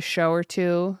came to a show or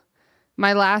two.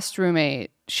 My last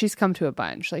roommate, she's come to a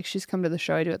bunch. Like she's come to the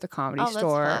show I do at the Comedy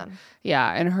Store. That's fun.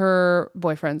 Yeah, and her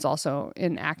boyfriend's also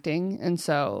in acting, and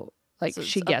so like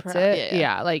she gets it.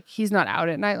 Yeah, like he's not out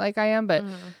at night like I am, but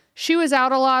she was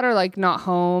out a lot or like not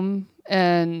home,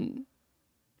 and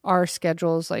our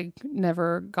schedules like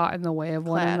never got in the way of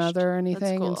one another or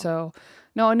anything. Cool. And so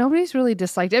no, nobody's really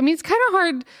disliked it. I mean, it's kind of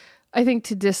hard, I think,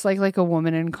 to dislike like a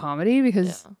woman in comedy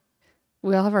because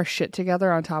we all have our shit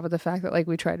together on top of the fact that like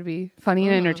we try to be funny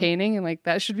and entertaining, and like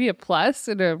that should be a plus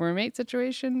in a roommate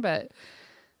situation. But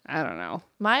I don't know.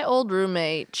 My old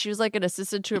roommate, she was like an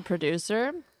assistant to a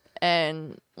producer,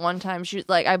 and one time she was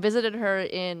like, I visited her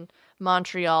in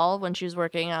Montreal when she was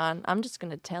working on, I'm just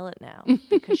going to tell it now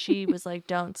because she was like,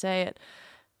 don't say it.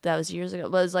 That was years ago.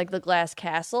 It was like The Glass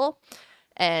Castle.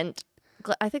 And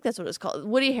I think that's what it's called.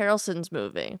 Woody Harrelson's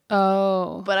movie.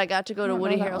 Oh. But I got to go to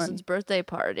Woody Harrelson's birthday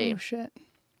party. Oh, shit.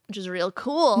 Which is real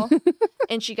cool.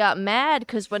 And she got mad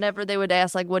because whenever they would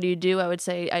ask, like, what do you do? I would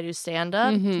say, I do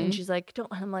stand-up. And she's like, don't.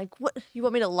 I'm like, what? You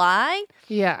want me to lie?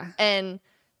 Yeah. And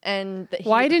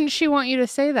why didn't she want you to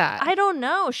say that? I don't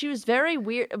know. She was very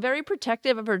weird, very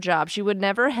protective of her job. She would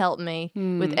never help me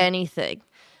with anything.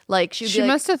 Like she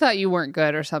must have thought you weren't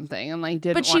good or something, and like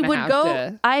didn't. But she would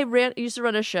go. I used to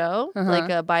run a show, like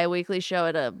a bi-weekly show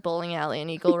at a bowling alley in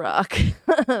Eagle Rock.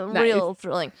 Real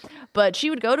thrilling. But she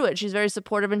would go to it. She's very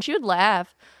supportive, and she would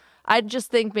laugh. I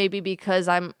just think maybe because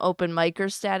I'm open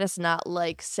micer status, not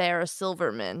like Sarah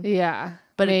Silverman. Yeah,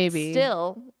 but maybe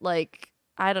still like.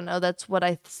 I don't know. That's what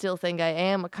I still think I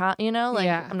am.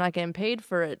 I'm not getting paid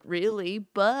for it really,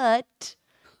 but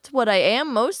it's what I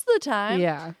am most of the time.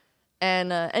 Yeah.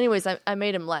 And anyways, I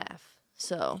made him laugh,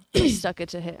 so I stuck it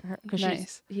to her.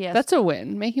 Nice. That's a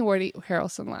win. Making Woody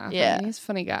Harrelson laugh. Yeah, I mean, he's a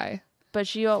funny guy. But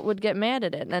she would get mad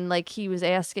at it, and like he was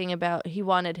asking about, he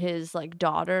wanted his like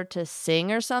daughter to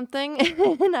sing or something,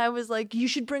 and I was like, you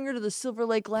should bring her to the Silver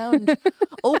Lake Lounge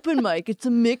open mic. It's a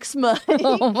mixed mic.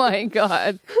 Oh my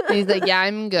god! And he's like, yeah,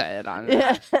 I'm good on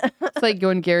that. Yeah. It's like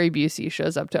when Gary Busey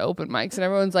shows up to open mics, and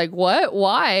everyone's like, what?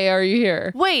 Why are you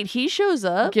here? Wait, he shows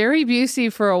up? Gary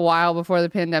Busey for a while before the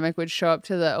pandemic would show up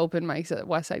to the open mics at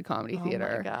West Side Comedy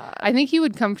Theater. Oh my god! I think he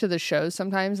would come to the shows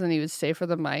sometimes, and he would stay for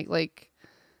the mic. Like,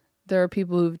 there are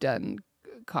people who've done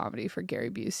comedy for Gary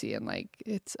Busey, and like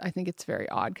I think it's very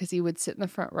odd because he would sit in the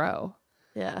front row.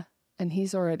 Yeah. And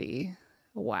he's already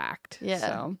whacked. Yeah.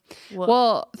 So,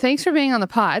 well, thanks for being on the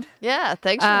pod. Yeah,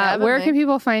 thanks for having me. Where can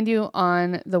people find you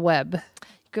on the web?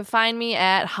 You can find me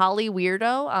at Holly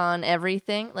Weirdo on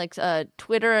everything, like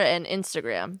Twitter and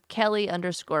Instagram.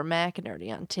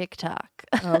 Kelly_McINERNEY on TikTok.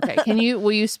 Okay.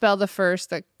 Will you spell the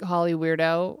Holly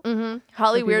Weirdo? Mm-hmm.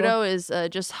 Holly Weirdo is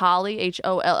just Holly,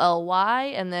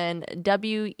 HOLLY, and then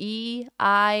WEIRDO.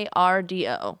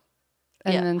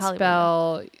 And then Holly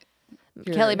spell...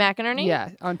 Kelly McINERNEY? Yeah,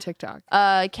 on TikTok.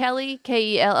 Kelly,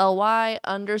 KELLY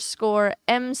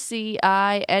 _MCINERNEY.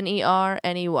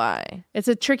 It's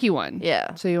a tricky one.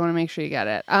 Yeah. So you want to make sure you get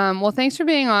it. Well, thanks for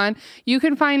being on. You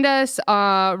can find us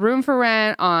Room for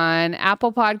Rent on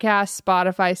Apple Podcasts,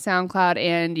 Spotify, SoundCloud,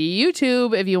 and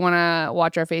YouTube if you want to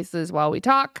watch our faces while we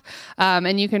talk.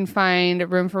 And you can find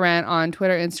Room for Rent on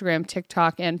Twitter, Instagram,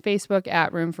 TikTok, and Facebook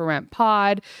at Room for Rent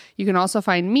Pod. You can also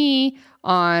find me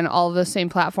on all of the same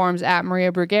platforms at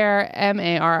Maria Bruguere,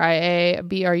 MariaBruggere.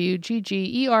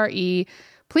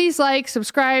 Please like,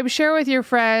 subscribe, share with your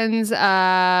friends. We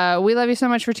love you so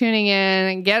much for tuning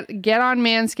in. Get on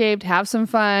Manscaped, have some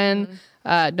fun.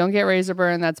 Don't get razor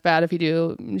burn. That's bad if you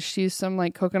do. Just use some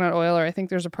like coconut oil, or I think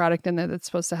there's a product in there that's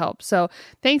supposed to help. So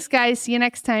thanks, guys. See you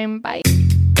next time. Bye.